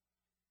nuts.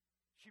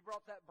 She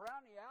brought that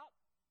brownie out,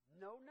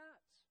 no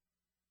nuts.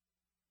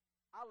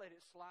 I let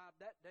it slide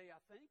that day, I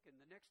think, and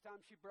the next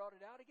time she brought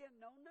it out again,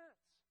 no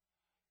nuts.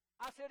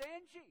 I said,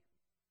 Angie,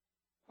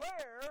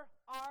 where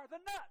are the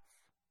nuts?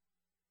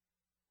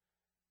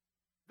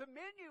 The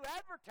menu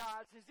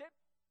advertises it,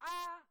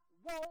 I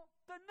want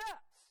the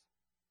nuts.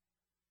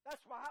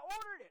 That's why I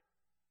ordered it.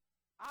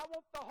 I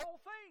want the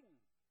whole thing.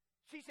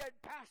 She said,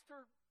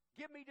 Pastor,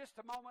 give me just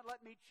a moment,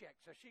 let me check.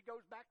 So she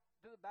goes back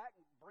to the back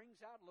and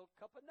brings out a little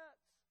cup of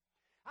nuts.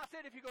 I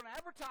said, if you're going to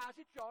advertise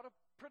it, you ought to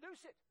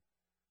produce it.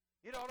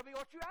 It ought to be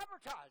what you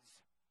advertise.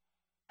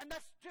 And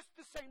that's just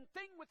the same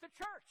thing with the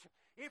church.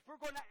 If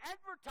we're going to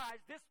advertise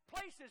this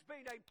place as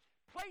being a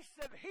place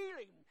of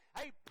healing,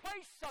 a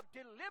place of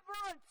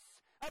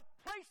deliverance, a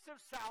place of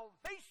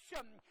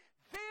salvation,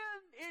 then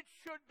it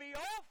should be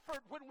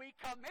offered when we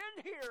come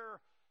in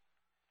here.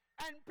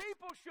 And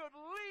people should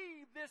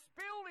leave this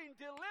building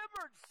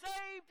delivered,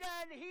 saved,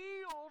 and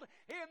healed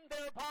in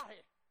their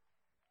body.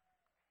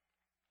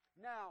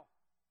 Now,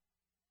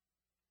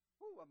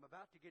 I'm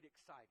about to get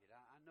excited.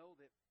 I know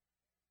that.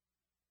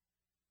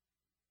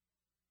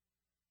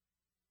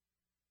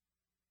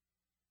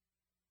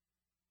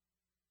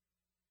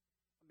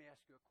 Let me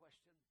ask you a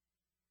question.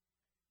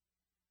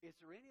 Is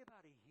there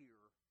anybody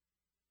here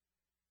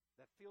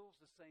that feels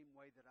the same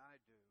way that I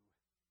do,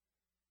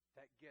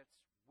 that gets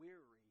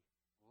weary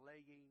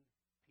laying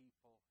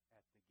people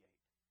at the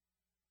gate?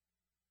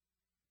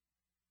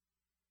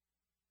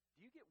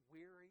 Do you get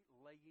weary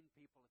laying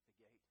people at the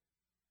gate?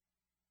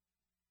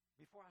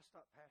 Before I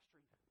stop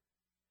pastoring,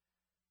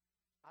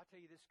 I'll tell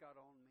you, this got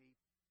on me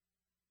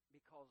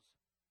because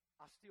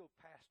I still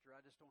pastor,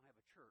 I just don't have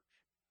a church.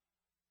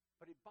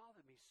 But it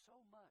bothered me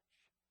so much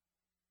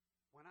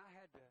when I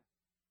had to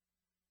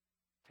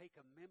take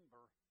a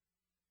member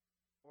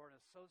or an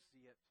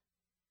associate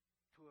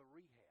to a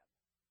rehab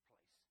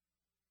place,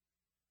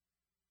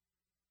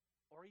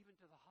 or even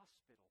to the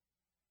hospital,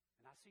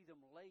 and I see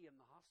them lay in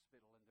the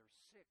hospital and they're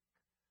sick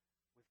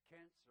with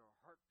cancer,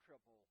 heart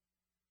trouble,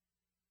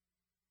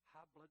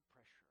 high blood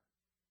pressure.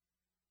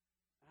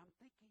 And I'm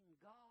thinking,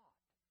 God,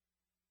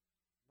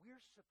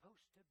 we're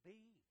supposed to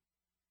be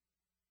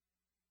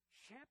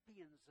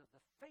champions of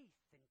the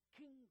faith and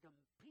kingdom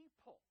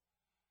people.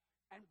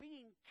 And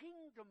being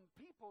kingdom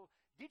people,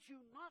 did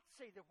you not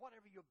say that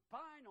whatever you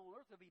bind on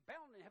earth will be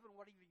bound in heaven,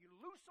 whatever you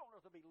loose on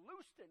earth will be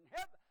loosed in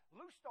heaven,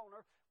 loosed on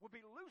earth will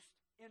be loosed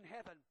in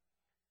heaven?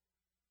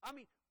 I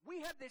mean,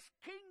 we have this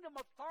kingdom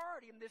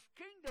authority and this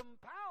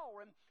kingdom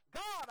power, and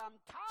God, I'm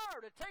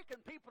tired of taking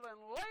people and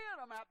laying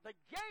them at the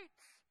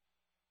gates.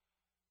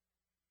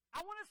 I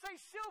want to say,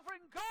 silver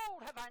and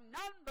gold have I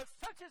none, but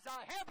such as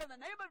I have in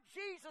the name of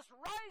Jesus,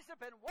 rise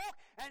up and walk,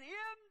 and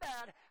in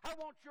that I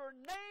want your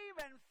name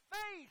and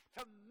faith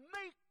to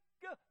make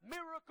a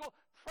miracle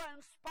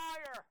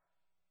transpire.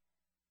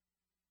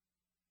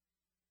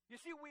 You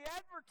see, we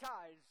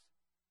advertise,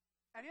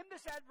 and in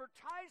this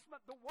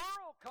advertisement, the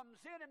world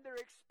comes in and they're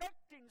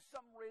expecting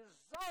some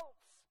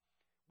results.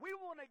 We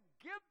want to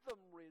give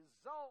them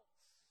results.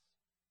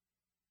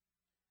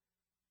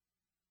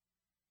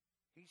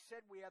 He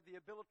said we have the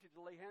ability to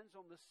lay hands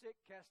on the sick,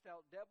 cast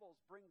out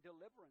devils, bring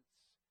deliverance.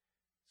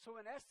 So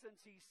in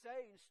essence, he's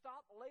saying,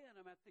 stop laying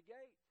them at the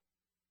gate.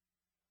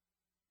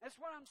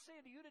 That's what I'm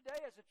saying to you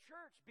today as a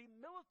church. Be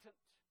militant.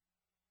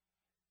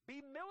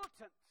 Be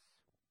militant.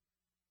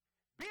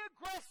 Be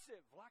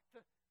aggressive, like the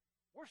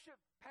worship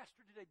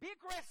pastor today. Be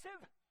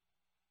aggressive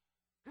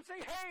and say,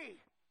 hey,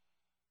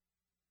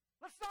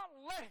 let's not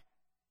let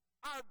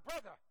our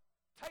brother,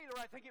 Taylor,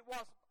 I think it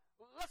was,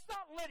 let's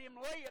not let him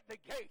lay at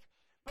the gate.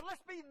 But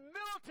let's be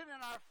militant in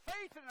our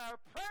faith and our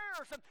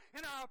prayers and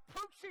in our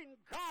approaching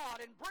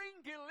God and bring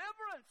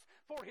deliverance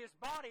for His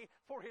body,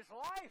 for His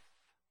life.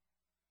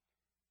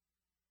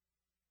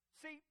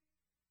 See,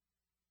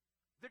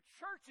 the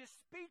church is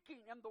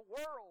speaking and the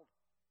world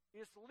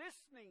is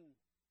listening,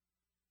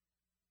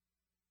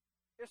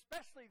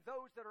 especially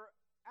those that are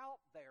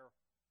out there.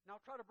 Now,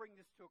 I'll try to bring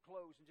this to a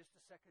close in just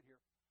a second here.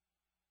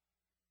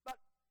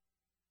 But,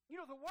 you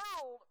know, the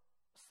world,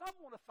 some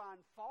want to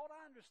find fault.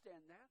 I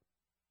understand that.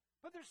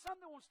 But there's some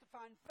that wants to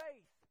find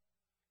faith.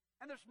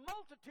 And there's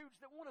multitudes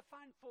that want to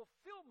find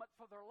fulfillment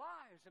for their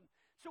lives. And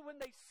so when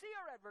they see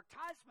our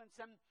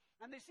advertisements and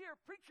they see our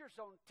preachers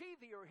on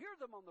TV or hear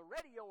them on the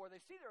radio or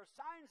they see their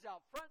signs out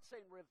front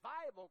saying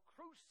revival,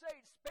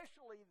 crusade,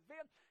 special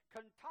event,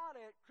 cantata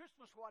at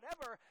Christmas,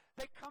 whatever,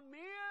 they come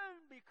in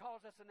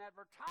because it's an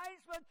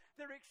advertisement.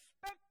 They're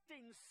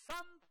expecting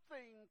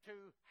something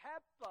to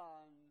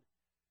happen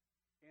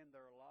in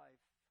their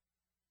life.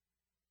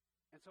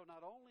 And so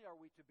not only are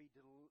we to be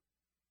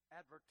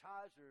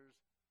advertisers,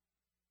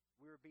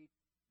 we're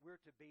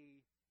to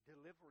be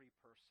delivery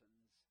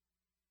persons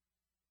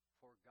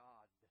for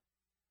God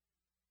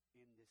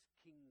in this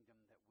kingdom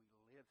that we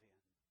live in.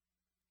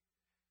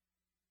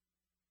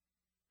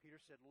 Peter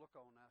said, look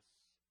on us.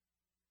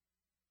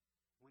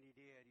 When he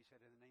did, he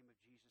said, in the name of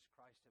Jesus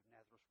Christ of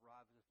Nazareth,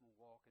 rise and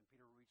walk. And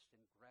Peter reached and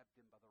grabbed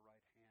him by the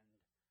right hand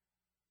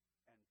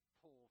and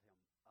pulled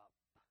him up.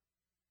 And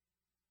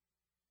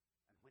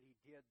when he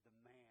did, the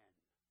man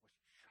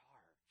was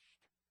charged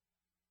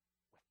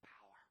with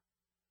power.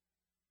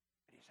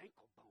 And his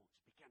ankle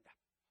bones began to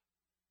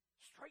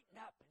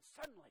straighten up. And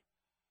suddenly,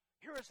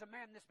 here is a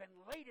man that's been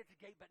laid at the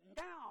gate, but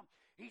now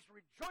he's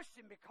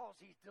rejoicing because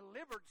he's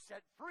delivered,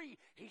 set free.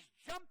 He's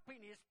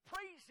jumping, he's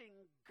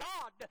praising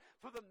God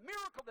for the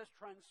miracle that's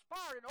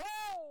transpired. And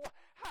oh,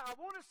 how I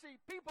want to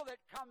see people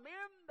that come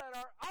in that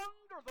are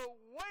under the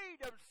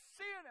weight of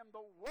sin and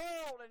the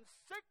world and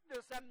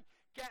sickness and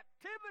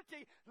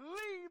captivity,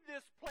 leave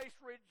this place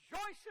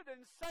rejoicing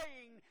and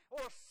saying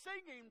or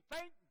singing,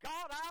 thank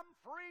God I'm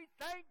free,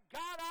 thank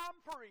God I'm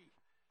free.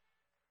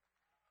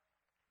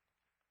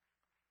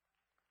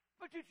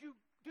 But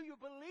do you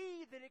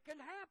believe that it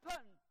can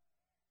happen?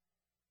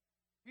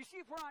 You see,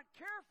 if we're not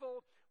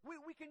careful,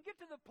 we can get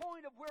to the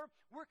point of where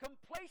we're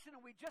complacent and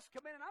we just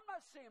come in. And I'm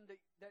not saying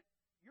that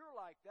you're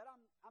like that.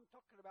 I'm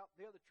talking about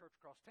the other church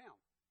across town.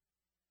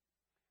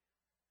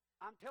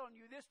 I'm telling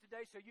you this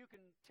today so you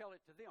can tell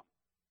it to them.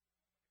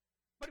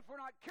 But if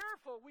we're not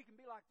careful, we can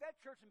be like that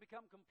church and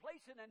become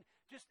complacent and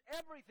just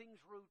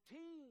everything's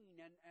routine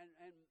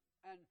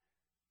and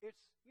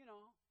it's, you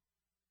know,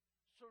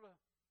 sort of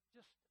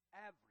just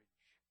average.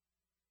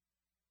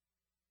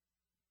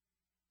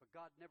 But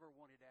God never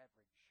wanted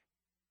average.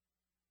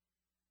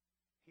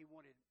 He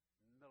wanted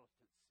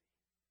militancy.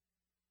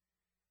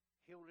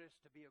 He wanted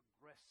us to be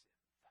aggressive.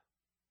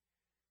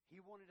 He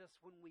wanted us,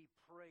 when we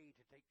pray,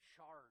 to take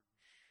charge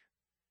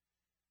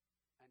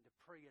and to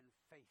pray in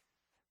faith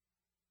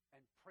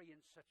and pray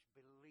in such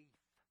belief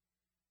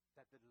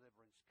that the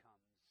deliverance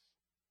comes.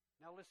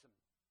 Now listen,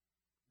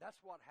 that's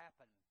what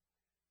happened.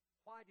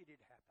 Why did it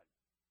happen?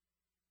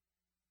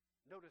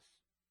 Notice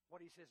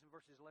what he says in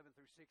verses 11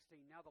 through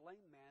 16. Now the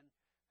lame man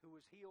who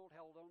was healed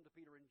held on to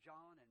Peter and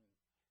John, and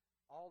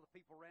all the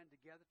people ran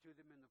together to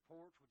them in the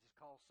porch, which is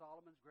called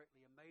Solomon's,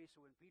 greatly amazed.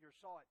 So when Peter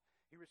saw it,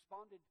 he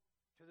responded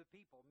to the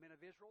people, men of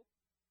Israel,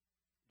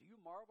 do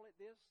you marvel at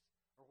this?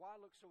 Or why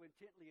look so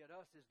intently at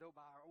us as though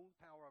by our own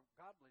power of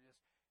godliness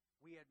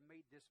we had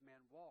made this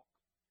man walk?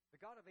 The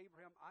God of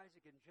Abraham,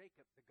 Isaac, and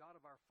Jacob, the God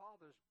of our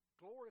fathers,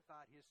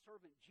 glorified his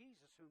servant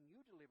Jesus, whom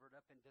you delivered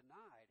up and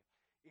denied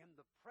in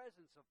the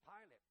presence of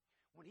Pilate.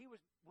 When he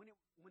was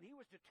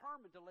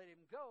determined to let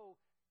him go,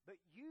 but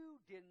you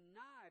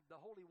denied the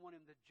Holy One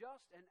and the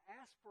just and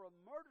asked for a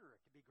murderer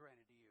to be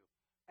granted to you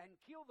and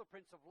kill the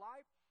Prince of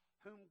Life,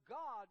 whom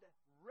God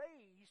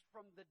raised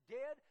from the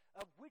dead,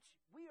 of which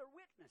we are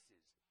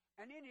witnesses.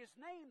 And in his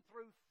name,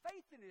 through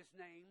faith in his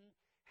name,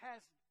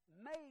 has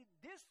made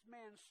this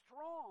man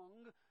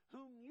strong,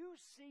 whom you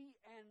see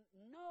and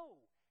know.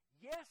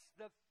 Yes,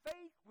 the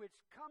faith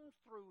which comes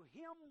through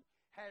him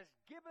has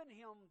given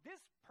him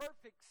this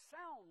perfect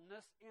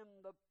soundness in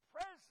the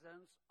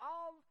presence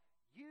of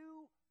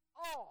you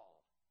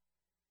all.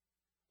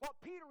 What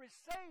Peter is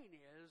saying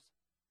is,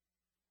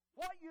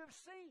 what you have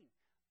seen,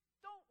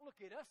 don't look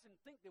at us and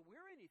think that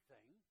we're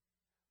anything.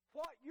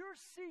 What you're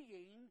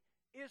seeing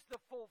is the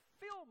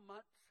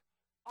fulfillment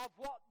of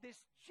what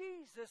this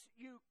Jesus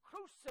you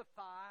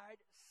crucified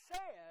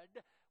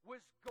said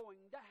was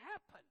going to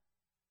happen.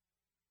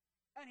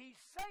 And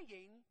he's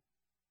saying,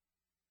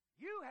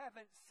 you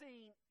haven't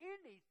seen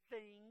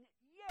anything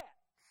yet.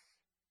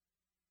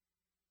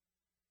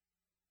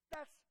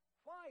 That's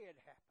why it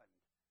happened.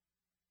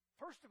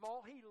 First of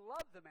all, he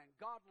loved the man.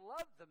 God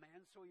loved the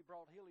man, so he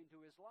brought healing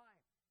to his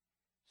life.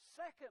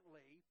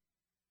 Secondly,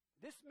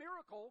 this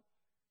miracle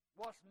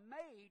was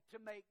made to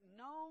make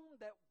known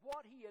that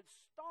what he had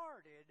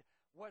started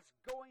was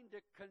going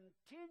to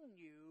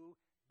continue,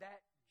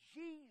 that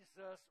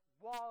Jesus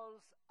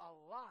was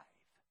alive.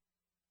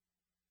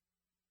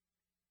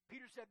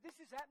 Peter said, this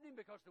is happening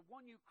because the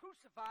one you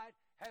crucified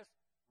has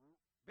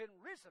been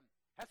risen,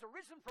 has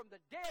arisen from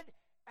the dead,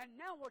 and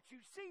now what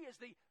you see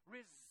is the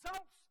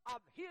results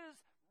of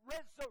his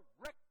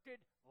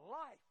resurrected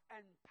life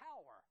and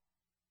power.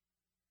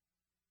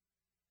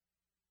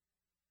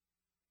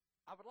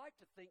 I would like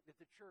to think that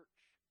the church,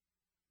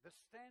 the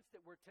stance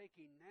that we're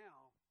taking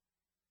now,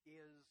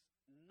 is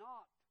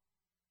not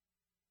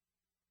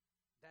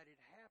that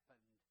it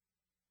happened,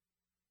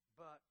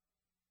 but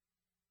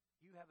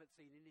you haven't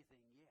seen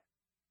anything yet.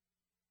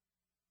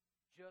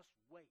 Just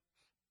wait.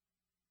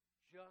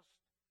 Just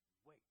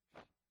wait.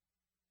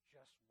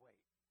 Just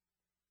wait.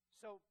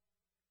 So,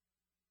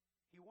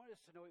 he wanted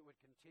us to know it would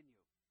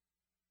continue.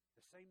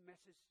 The same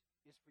message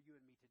is for you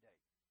and me today.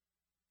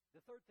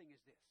 The third thing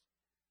is this.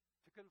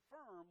 To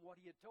confirm what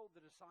he had told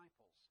the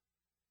disciples,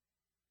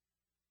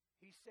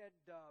 he said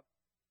that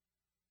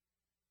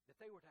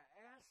they were to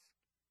ask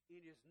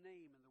in his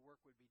name and the work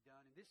would be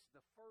done. And this is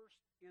the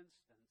first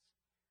instance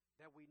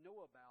that we know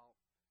about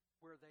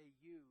where they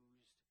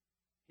used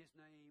his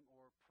name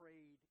or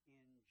prayed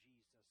in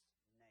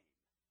Jesus'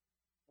 name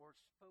or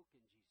spoke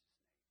in Jesus'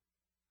 name.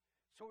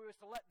 So it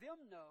was to let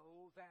them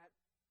know that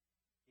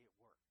it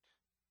worked.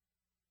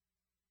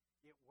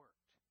 It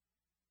worked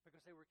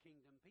because they were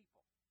kingdom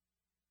people.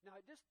 Now,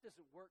 it just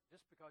doesn't work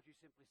just because you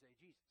simply say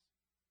Jesus.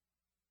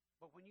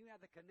 But when you have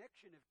the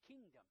connection of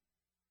kingdom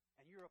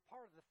and you're a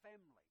part of the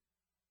family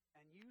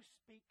and you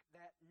speak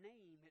that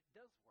name, it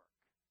does work.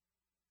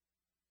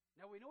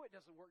 Now, we know it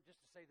doesn't work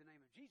just to say the name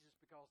of Jesus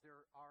because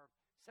there are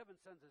 7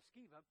 sons of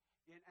Sceva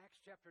in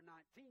Acts chapter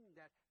 19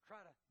 that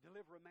try to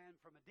deliver a man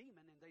from a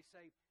demon, and they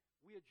say,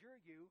 we adjure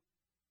you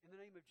in the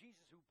name of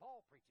Jesus who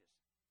Paul preaches.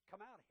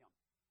 Come out of him.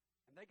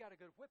 And they got a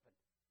good whipping.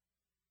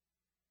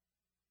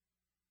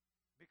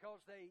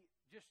 Because they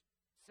just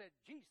said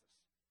Jesus.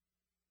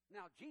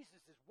 Now,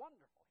 Jesus is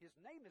wonderful. His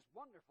name is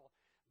wonderful.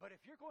 But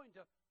if you're going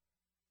to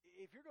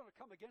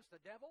come against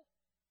the devil,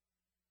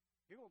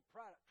 you're going to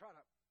try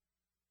to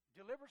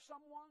deliver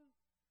someone,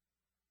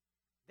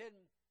 then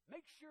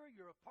make sure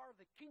you're a part of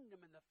the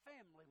kingdom and the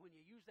family when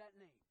you use that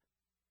name.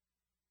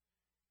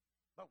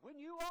 But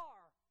when you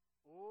are,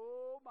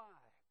 oh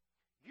my,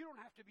 you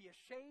don't have to be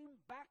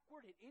ashamed,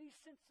 backward in any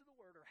sense of the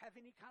word, or have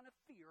any kind of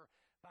fear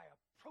by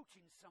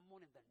approaching someone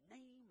in the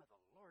name of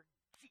the Lord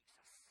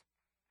Jesus.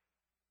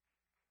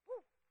 Woo!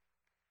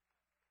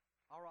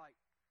 All right.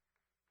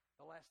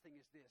 The last thing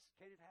is this.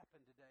 Can it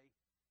happen today?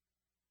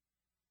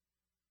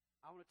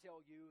 I want to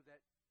tell you that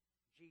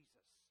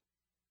Jesus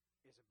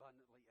is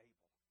abundantly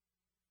able.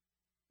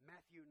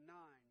 Matthew 9,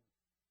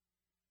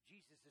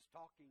 Jesus is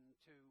talking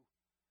to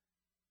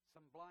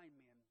some blind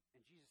men,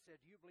 and Jesus said,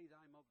 do you believe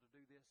that I'm able to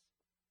do this?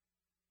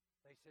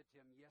 They said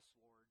to him, yes,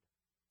 Lord.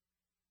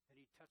 Then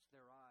he touched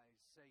their eyes,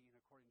 saying,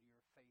 according to your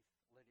faith,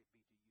 let it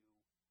be to you.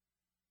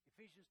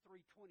 Ephesians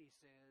 3:20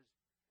 says,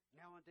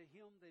 now unto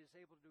him that is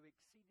able to do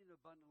exceeding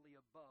abundantly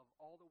above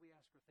all that we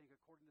ask or think,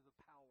 according to the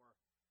power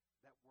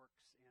that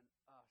works in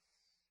us.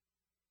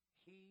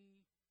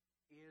 He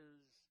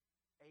is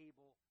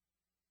able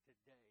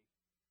today.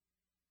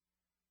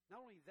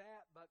 Not only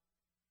that, but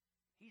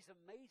he's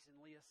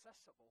amazingly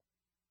accessible.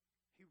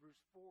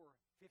 Hebrews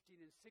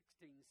 4:15 and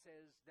 16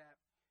 says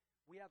that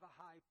we have a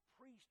high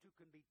priest who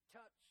can be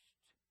touched,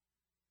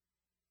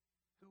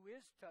 who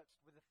is touched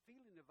with the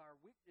feeling of our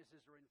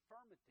weaknesses or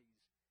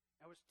infirmities,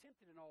 and was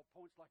tempted in all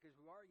points like as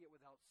we are, yet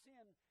without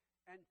sin.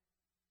 And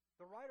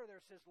the writer there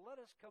says, let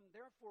us come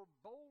therefore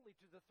boldly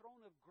to the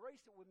throne of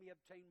grace that we may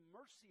obtain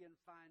mercy and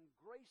find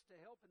grace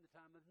to help in the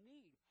time of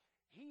need.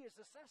 He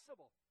is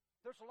accessible.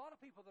 There's a lot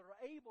of people that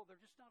are able, they're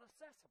just not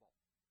accessible.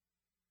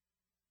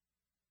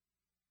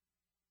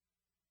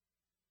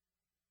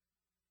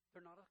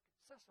 They're not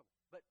accessible.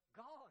 But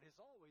God is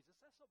always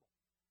accessible.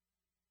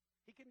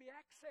 He can be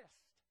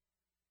accessed.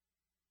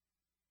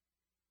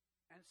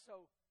 And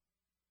so,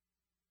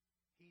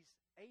 he's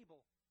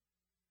able,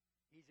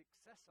 he's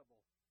accessible,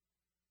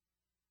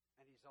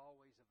 and he's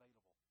always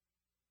available.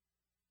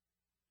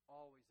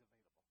 Always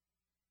available.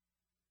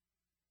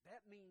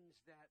 That means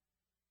that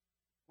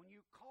when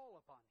you call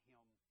upon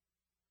him,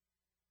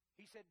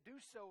 he said, do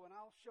so and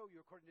I'll show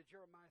you, according to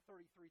Jeremiah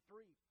 33:3.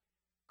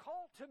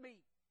 Call to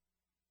me,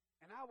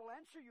 and I will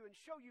answer you and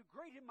show you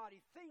great and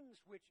mighty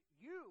things which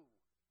you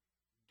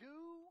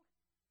do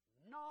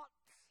not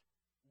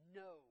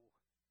know.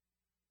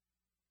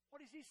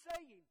 What is he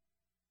saying?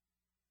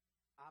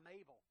 I'm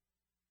able.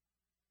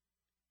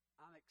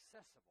 I'm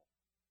accessible.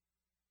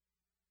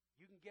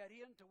 You can get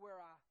into where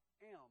I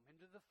am,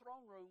 into the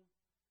throne room.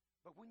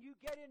 But when you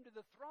get into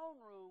the throne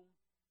room,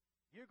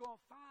 you're going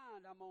to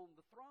find I'm on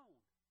the throne.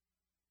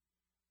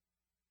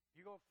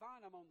 You're going to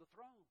find I'm on the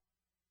throne.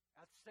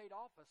 At the state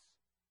office,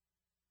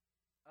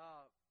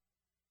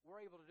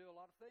 we're able to do a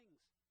lot of things.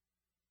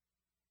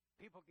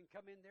 People can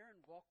come in there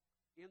and walk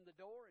in the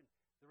door, and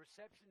the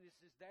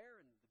receptionist is there,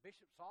 and the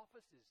bishop's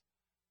office is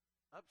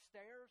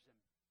upstairs, and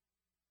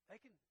they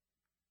can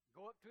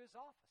go up to his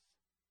office.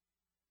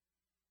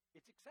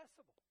 It's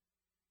accessible.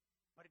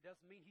 But it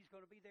doesn't mean he's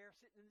going to be there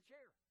sitting in the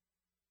chair.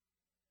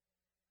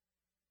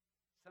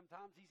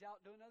 Sometimes he's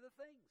out doing other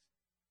things.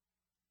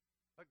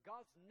 But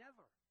God's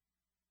never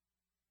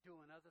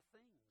doing other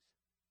things.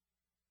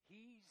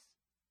 He's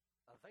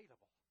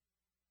available.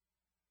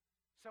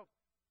 So,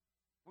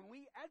 when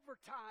we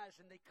advertise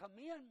and they come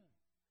in,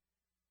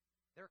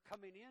 they're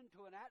coming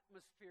into an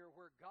atmosphere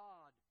where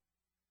God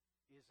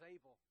is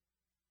able,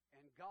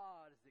 and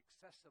God is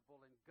accessible,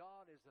 and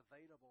God is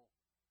available.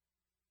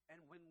 And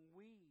when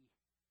we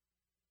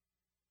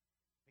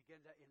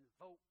begin to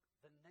invoke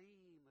the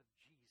name of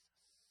Jesus,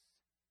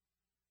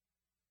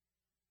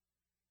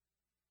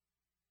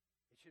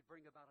 it should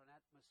bring about an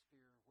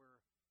atmosphere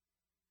where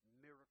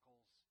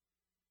miracles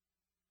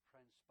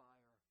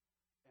transpire,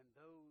 and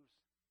those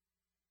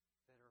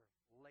that are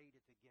laid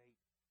at the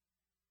gate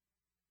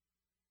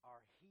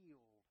are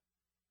healed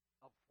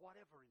of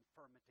whatever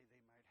infirmity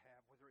they might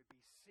have, whether it be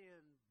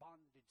sin,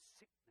 bondage,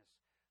 sickness,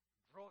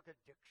 drug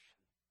addiction,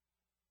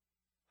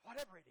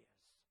 whatever it is,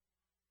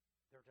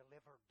 they're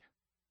delivered.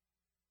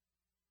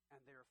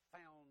 And they're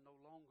found no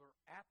longer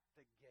at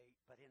the gate,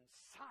 but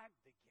inside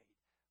the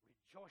gate,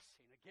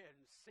 rejoicing again,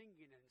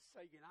 singing and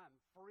saying, I'm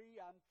free,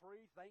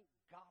 thank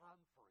God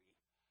I'm free.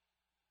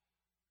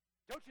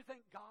 Don't you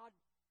thank God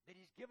that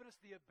He's given us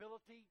the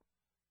ability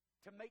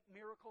to make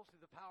miracles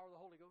through the power of the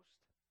Holy Ghost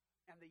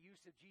and the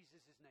use of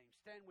Jesus' name?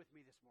 Stand with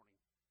me this morning.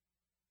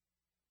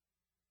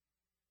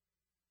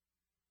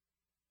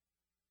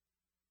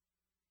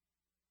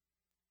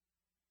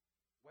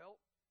 Well,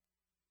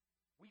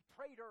 we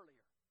prayed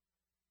earlier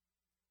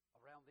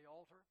around the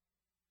altar.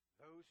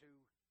 Those who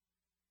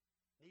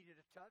needed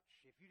a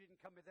touch, if you didn't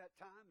come at that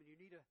time and you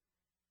need a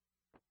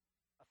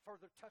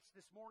further touch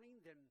this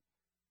morning, then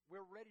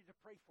we're ready to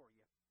pray for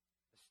you.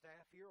 The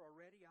staff here are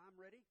ready. I'm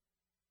ready.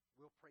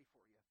 We'll pray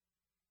for you.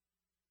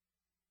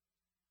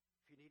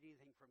 If you need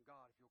anything from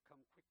God, if you'll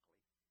come quickly,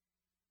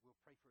 we'll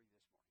pray for you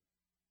this morning.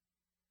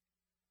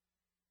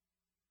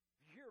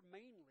 Here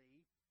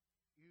mainly,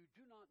 you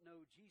do not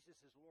know Jesus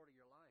as Lord of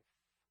your life.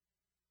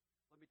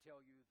 Let me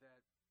tell you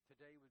that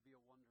today would be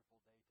a wonderful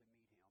day to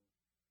meet Him.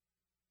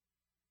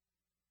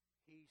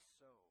 He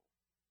so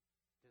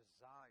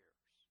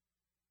desires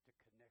to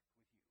connect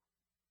with you.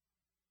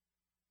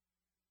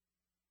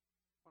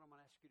 What I'm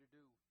going to ask you to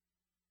do,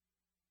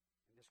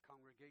 and this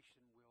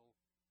congregation will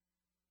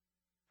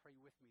pray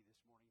with me this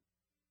morning.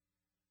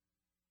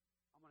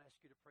 I'm going to ask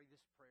you to pray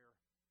this prayer.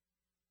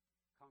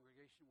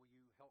 Congregation, will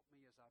you help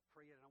me as I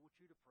pray it? And I want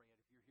you to pray it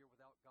if you're here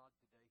without God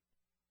today.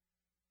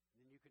 And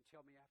then you can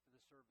tell me after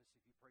the service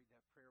if you prayed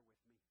that prayer with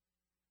me.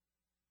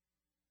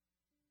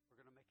 We're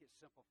going to make it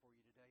simple for you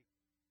today.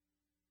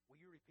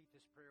 Will you repeat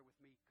this prayer with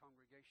me,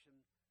 congregation?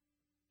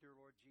 Dear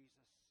Lord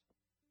Jesus,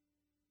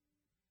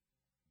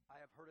 I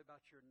have heard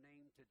about your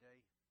name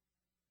today,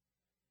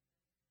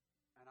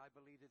 and I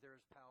believe that there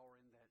is power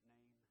in that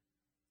name.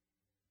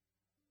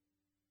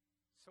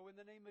 So in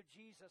the name of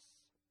Jesus,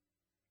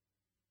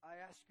 I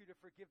ask you to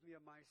forgive me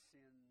of my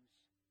sins,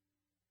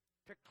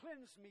 to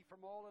cleanse me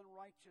from all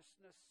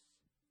unrighteousness,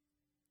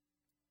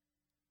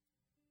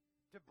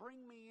 to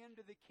bring me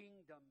into the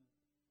kingdom,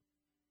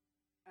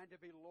 and to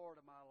be Lord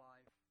of my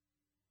life.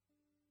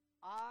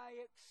 I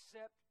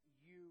accept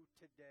you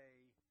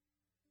today.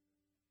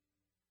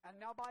 And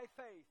now by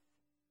faith,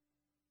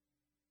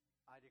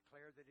 I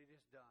declare that it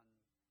is done.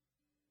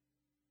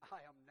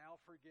 I am now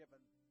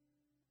forgiven.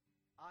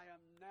 I am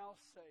now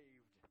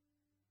saved.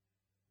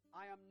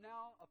 I am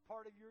now a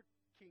part of your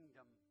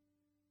kingdom.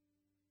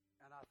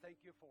 And I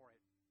thank you for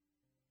it.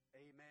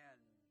 Amen.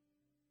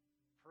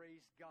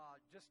 Praise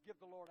God. Just give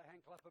the Lord a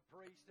hand clap of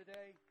praise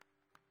today.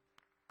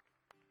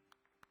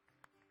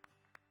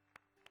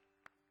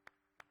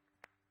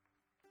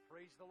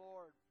 Praise the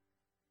Lord.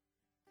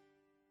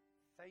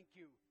 Thank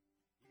you.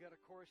 You got a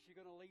chorus you're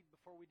going to lead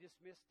before we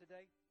dismiss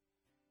today?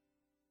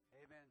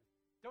 Amen.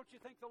 Don't you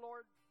thank the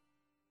Lord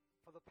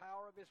for the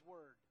power of His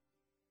Word?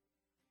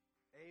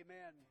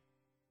 Amen.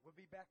 We'll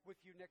be back with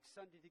you next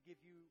Sunday to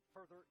give you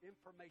further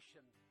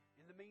information.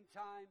 In the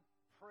meantime,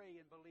 pray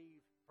and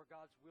believe for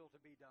God's will to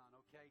be done,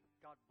 okay?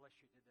 God bless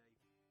you today.